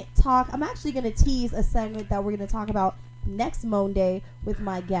fun talk. I'm actually going to tease a segment that we're going to talk about next Monday with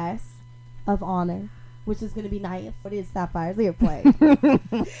my guest of honor, which is going to be nice. What is Sapphire's Earplay?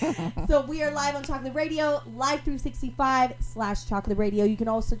 So we are live on Chocolate Radio, Live365/Chocolate Radio. You can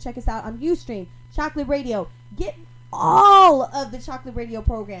also check us out on Ustream, Chocolate Radio. Get all of the Chocolate Radio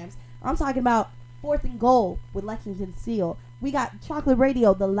programs. I'm talking about Fourth and Goal with Lexington Steele. We got Chocolate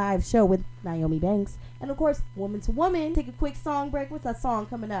Radio, the live show with Naomi Banks. And of course, Woman to Woman. Take a quick song break. What's that song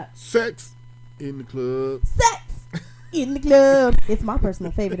coming up? Sex in the club. Sex in the club. It's my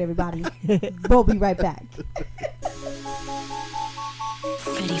personal favorite, everybody. We'll be right back.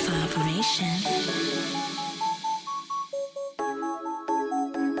 Ready for operation.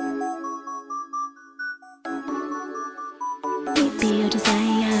 Be your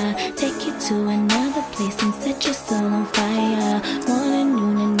desire, take you to another place and set your soul on fire. Morning,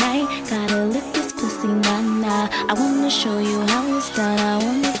 noon, and night, gotta lick this pussy, nah. I wanna show you how it's done. I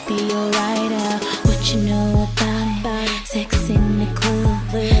wanna be your rider. What you know about it? Sex in the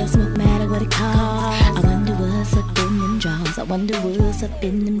club, smoke matter what it costs. I wonder what's up in them jaws. bust up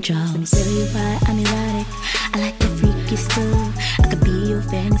in them drawers. Let me tell you why I'm erotic. I like the freaky stuff. I could be your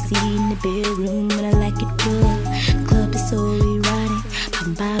fantasy in the bedroom, and I like it good. The club is so erotic.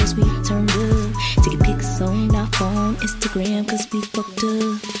 Popping bottles, we turned up. Taking pics on our phone, Instagram, cause we fucked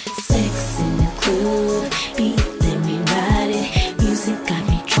up. Sex in the club, beat, let me ride it. Music got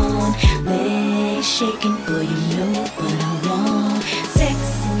me drawn, legs shaking, boy, you know what I want. Sex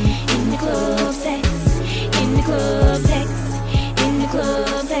in the club, sex in the club, sex in the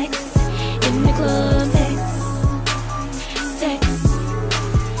club, sex in the club, sex, sex,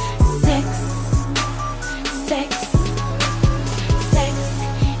 sex, sex, sex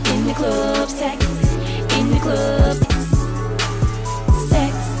in the club, sex in the club,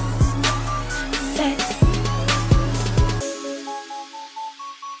 sex, sex.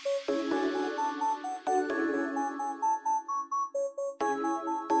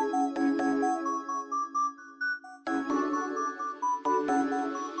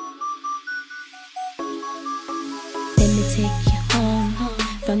 Let me take you home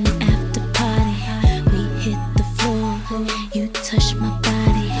from the after party. We hit the floor, you touch my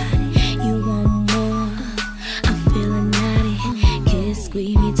body. You want more? I'm feeling naughty. Kiss,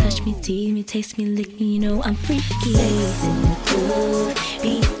 squeeze me, touch me, tease me, taste me, lick me. You know I'm freaky. Sex in the club,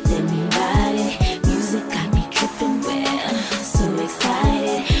 beat, let me ride it. Music got me tripping, well, so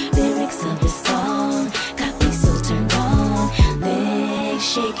excited. Lyrics of the song got me so turned on. Legs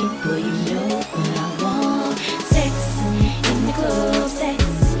shaking, boy, you know what I want. Sex in the club, sex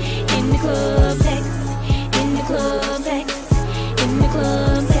in the club, sex in the club, sex in the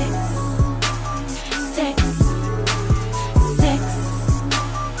club, sex, sex, sex,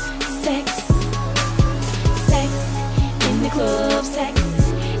 sex, sex in the club, sex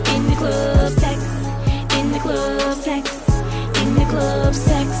in the club, sex in the club, sex in the club,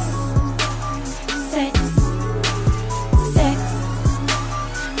 sex, sex, sex,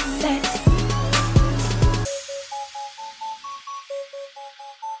 sex.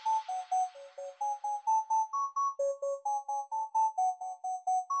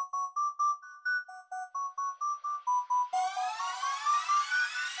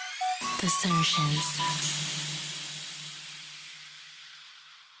 The Surgeons.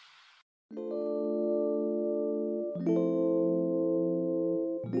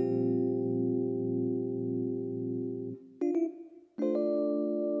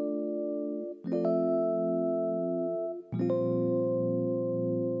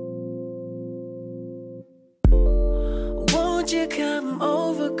 Won't you come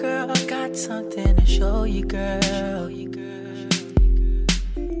over, girl? I got something to show you, girl.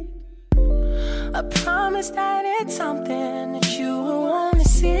 I promise that it's something that you will want to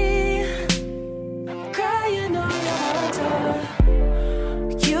see. Girl, you know you want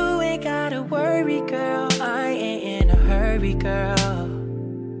to. You ain't gotta worry, girl. I ain't in a hurry, girl.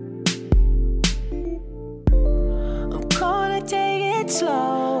 I'm gonna take it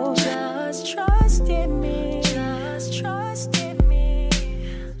slow. Just trust in me. Just trust in me.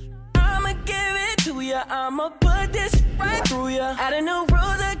 I'ma give it to ya. I'ma put this right through ya. I don't know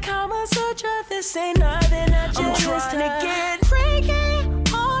rules that Kama Sutra. This ain't nothing. I'm trying to get freaky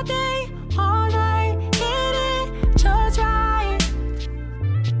all day, all night. Hit it just right.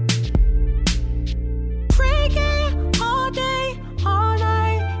 Freaky all day, all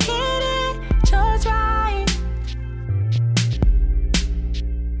night. Hit it just right.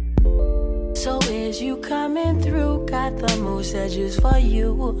 So is you coming through? Got the moves that just for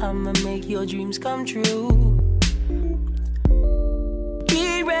you. I'ma make your dreams come true.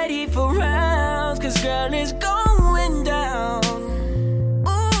 Be ready for rounds, cause girl, it's going down.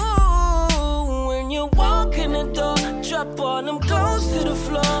 Ooh, when you walk in the door, drop all them clothes to the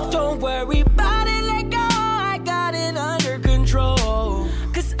floor. Don't worry about it, let go, I got it under control.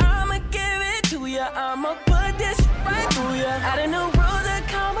 Cause I'ma give it to ya, I'ma put this right through ya. I don't know rules that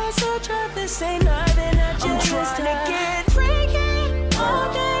Kama Sutra, this ain't nothing. I'm trying to get freaky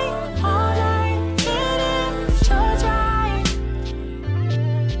all day, all night. Hit it just right.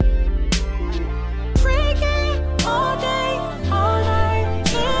 Freaky all day, all night.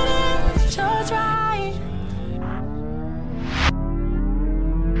 Hit it just right.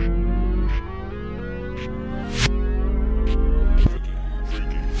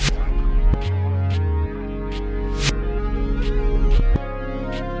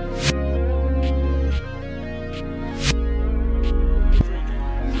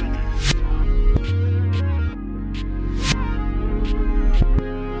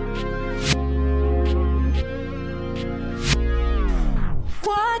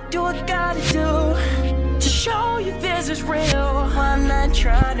 What do I gotta do to show you this is real? I I'm not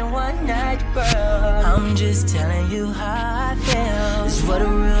trying to one night, girl. I'm just telling you how I feel. It's what a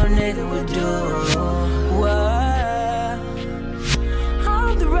real nigga would do. Whoa.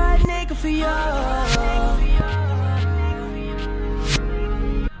 I'm the right nigga for you.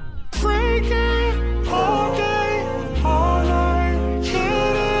 Freaking all day, all night, hit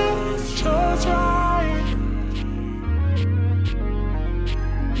it just right.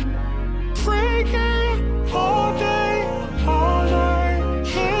 Freaking all day, all night,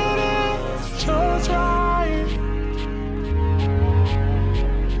 hit it just right.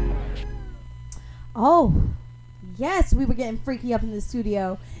 Oh, yes, we were getting freaky up in the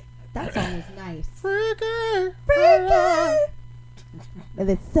studio. That song was nice. Freaky, freaky. And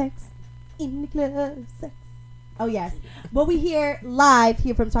it's sex in the club, sex. Oh yes, what we hear live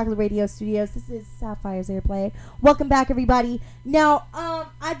here from Chocolate Radio Studios. This is Sapphire's Airplay. Welcome back, everybody. Now,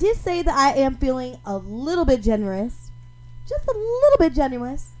 I did say that I am feeling a little bit generous, just a little bit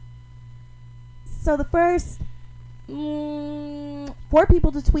generous. So the first 4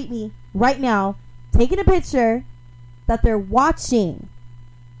 people to tweet me right now, taking a picture that they're watching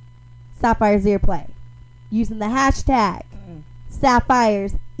Sapphire's Earplay using the hashtag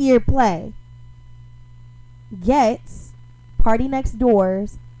Sapphire's Earplay gets Party Next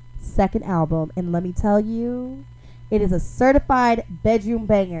Door's second album. And let me tell you, it is a certified bedroom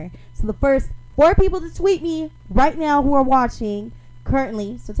banger. So the first 4 people to tweet me right now who are watching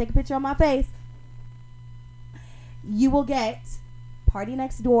currently, so take a picture of my face, you will get Party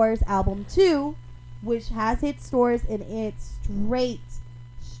Next Door's album 2, which has hit stores, and it's straight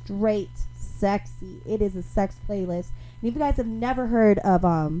sexy. It is a sex playlist. And if you guys have never heard of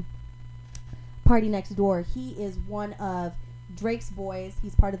Party Next Door, he is one of Drake's boys.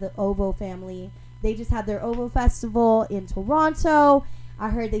 He's part of the OVO family. They just had their OVO festival in Toronto. I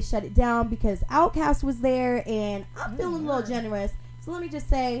heard they shut it down because Outkast was there, and I'm feeling a little generous. So let me just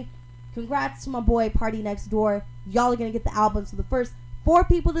say, congrats to my boy Party Next Door. Y'all are going to get the album. So the first 4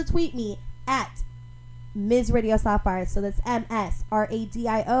 people to tweet me at Ms. Radio Sapphire. So that's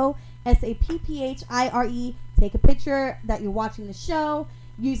MSRADIOSAPPHIRE. Take a picture that you're watching the show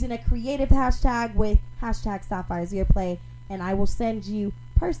using a creative hashtag with hashtag Sapphire's Earplay, and I will send you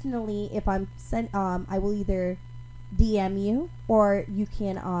personally. If I'm I will either DM you, or you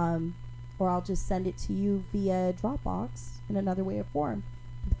can or I'll just send it to you via Dropbox in another way or form.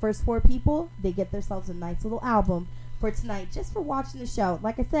 The first 4 people, they get themselves a nice little album for tonight, just for watching the show.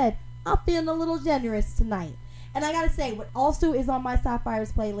 Like I said, I'm feeling a little generous tonight. And I gotta say, what also is on my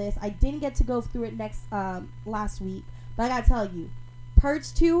Sapphire's playlist, I didn't get to go through it last week, but I gotta tell you,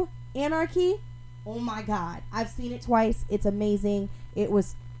 Purge 2, Anarchy, oh my god. I've seen it twice. It's amazing. It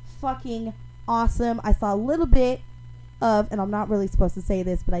was fucking awesome. I saw a little bit of, and I'm not really supposed to say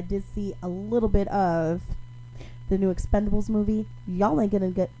this, but I did see a little bit of the new Expendables movie. Y'all ain't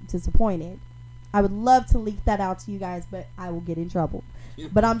gonna get disappointed. I would love to leak that out to you guys, but I will get in trouble.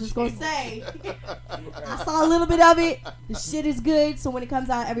 But I'm just gonna say, I saw a little bit of it. The shit is good, so when it comes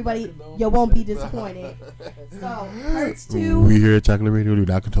out, everybody, you won't be disappointed. So, Hurts 2. We here at Chocolate Radio do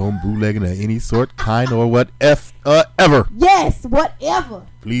not condone bootlegging of any sort, kind, or whatever. Yes, whatever.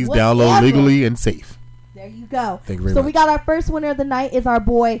 Please download legally and safe. There you go. Thank you very so much. We got our first winner of the night is our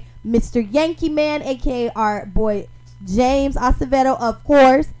boy, Mr. Yankee Man, aka our boy James Acevedo, of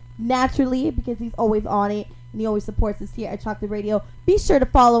course, naturally, because he's always on it. And he always supports us here at Chocolate Radio. Be sure to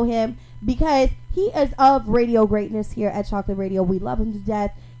follow him because he is of radio greatness here at Chocolate Radio. We love him to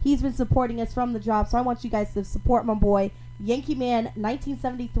death. He's been supporting us from the drop. So I want you guys to support my boy, Yankee Man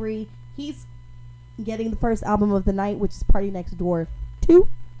 1973. He's getting the first album of the night, which is Party Next Door 2,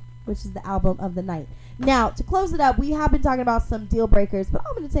 which is the album of the night. Now, to close it up, we have been talking about some deal breakers, but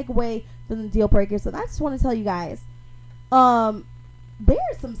I'm going to take away from the deal breakers. And I just want to tell you guys, there are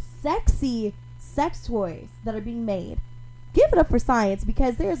some sexy sex toys that are being made. Give it up for science,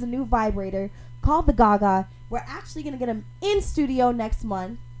 because there's a new vibrator called the Gaga. We're actually going to get them in studio next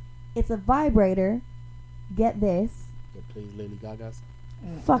month. It's a vibrator. Get this. It plays Lady Gaga's.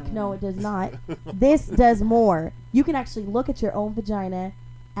 Fuck no, it does not. This does more. You can actually look at your own vagina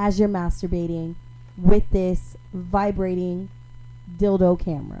as you're masturbating with this vibrating dildo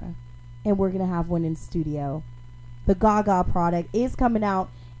camera. And we're going to have one in studio. The Gaga product is coming out,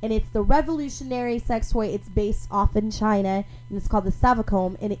 and it's the revolutionary sex toy. It's based off in China, and it's called the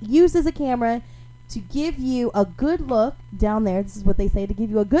Savacom, and it uses a camera to give you a good look down there. This is what they say, to give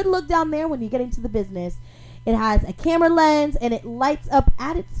you a good look down there when you get into the business. It has a camera lens, and it lights up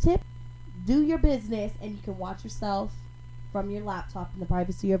at its tip. Do your business, and you can watch yourself from your laptop in the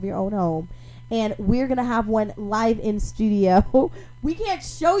privacy of your own home. and we're gonna have one live in studio. We can't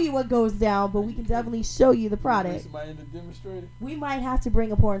show you what goes down, but we can definitely show you the product. Somebody in the demonstrator? We might have to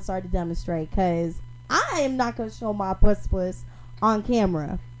bring a porn star to demonstrate, because I am not gonna show my puss on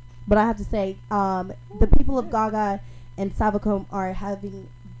camera. But I have to say, the people of Gaga and Savacom are having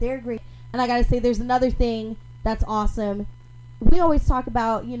their great. And I gotta say, there's another thing that's awesome. We always talk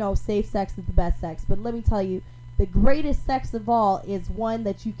about, safe sex is the best sex, but let me tell you, the greatest sex of all is one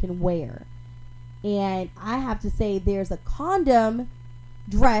that you can wear. And I have to say, there's a condom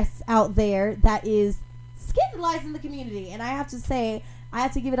dress out there that is scandalizing the community. And I have to say, I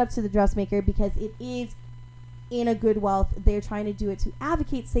have to give it up to the dressmaker, because it is in a good wealth. They're trying to do it to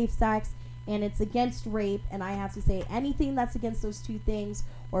advocate safe sex, and it's against rape. And I have to say, anything that's against those two things,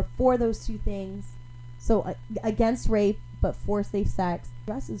 or for those two things, so against rape but for safe sex,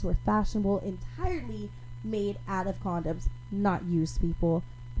 dresses were fashionable, entirely made out of condoms, not used, people,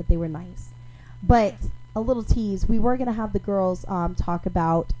 but they were nice. But a little tease, we were going to have the girls talk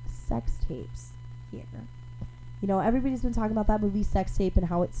about sex tapes here. Everybody's been talking about that movie Sex Tape and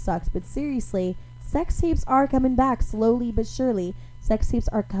how it sucks, but seriously, sex tapes are coming back slowly but surely. Sex tapes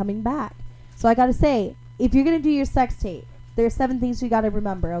are coming back. So I got to say, if you're going to do your sex tape, there are 7 things you got to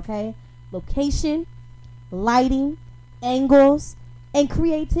remember, okay? Location, lighting, angles, and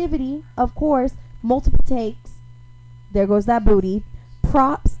creativity, of course, multiple takes, there goes that booty,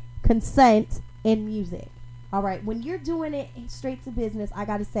 props, consent, and music. All right, when you're doing it straight to business, I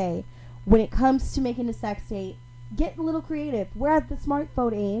gotta say, when it comes to making a sex tape, get a little creative. We're at the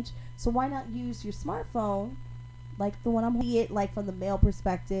smartphone age, so why not use your smartphone, like the one I'm holding, it like from the male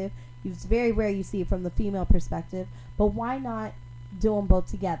perspective. It's very rare you see it from the female perspective, but why not do them both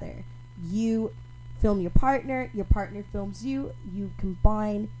together? You film your partner films you, you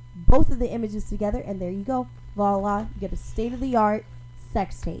combine both of the images together, and there you go. Voila, you get a state-of-the-art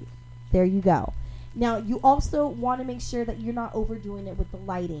sex tape. There you go. Now, you also want to make sure that you're not overdoing it with the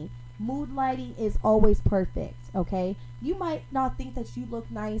lighting. Mood lighting is always perfect, okay? You might not think that you look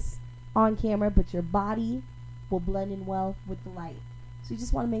nice on camera, but your body will blend in well with the light. So you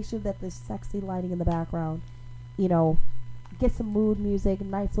just want to make sure that there's sexy lighting in the background. Get some mood music,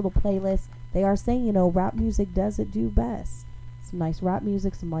 nice little playlist. They are saying, rap music does it do best. Some nice rap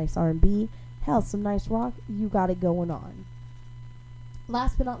music, some nice R&B, hell, some nice rock. You got it going on.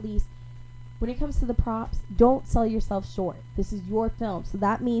 Last but not least, when it comes to the props, don't sell yourself short. This is your film, so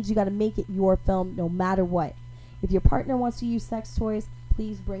that means you got to make it your film no matter what. If your partner wants to use sex toys,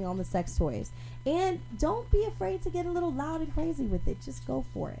 please bring on the sex toys. And don't be afraid to get a little loud and crazy with it. Just go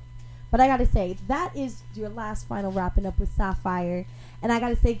for it. But I got to say, that is your last final wrapping up with Sapphire. And I got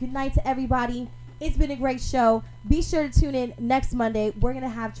to say good night to everybody. It's been a great show. Be sure to tune in next Monday. We're going to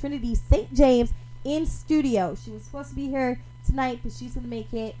have Trinity St. James in studio. She was supposed to be here tonight, but she's going to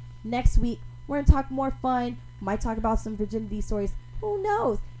make it next week. We're going to talk more fun. Might talk about some virginity stories. Who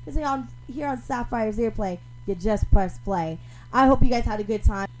knows? Because here on Sapphire's Earplay, you just press play. I hope you guys had a good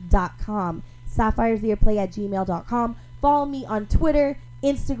time. Sapphire'sEarplay@gmail.com. Follow me on Twitter,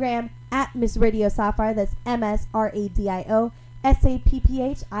 Instagram, at Miss Radio Sapphire. That's MSRADIO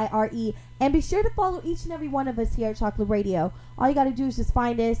SAPPHIRE. And be sure to follow each and every one of us here at Chocolate Radio. All you got to do is just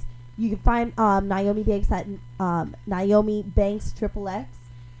find us. You can find Naomi Banks at Naomi Banks XXX.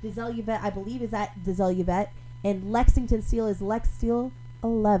 Dizelle Yvette, I believe, is at Dizelle Yvette. And Lexington Steele is Lex Steele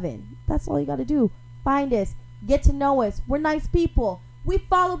 11. That's all you got to do. Find us. Get to know us. We're nice people. We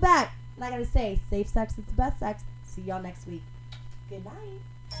follow back. And I got to say, safe sex is the best sex. See y'all next week. Good night.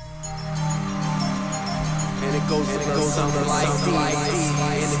 And it goes something like this.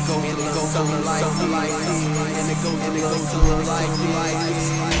 And it goes something like this. And it goes something like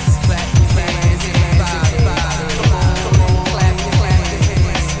this.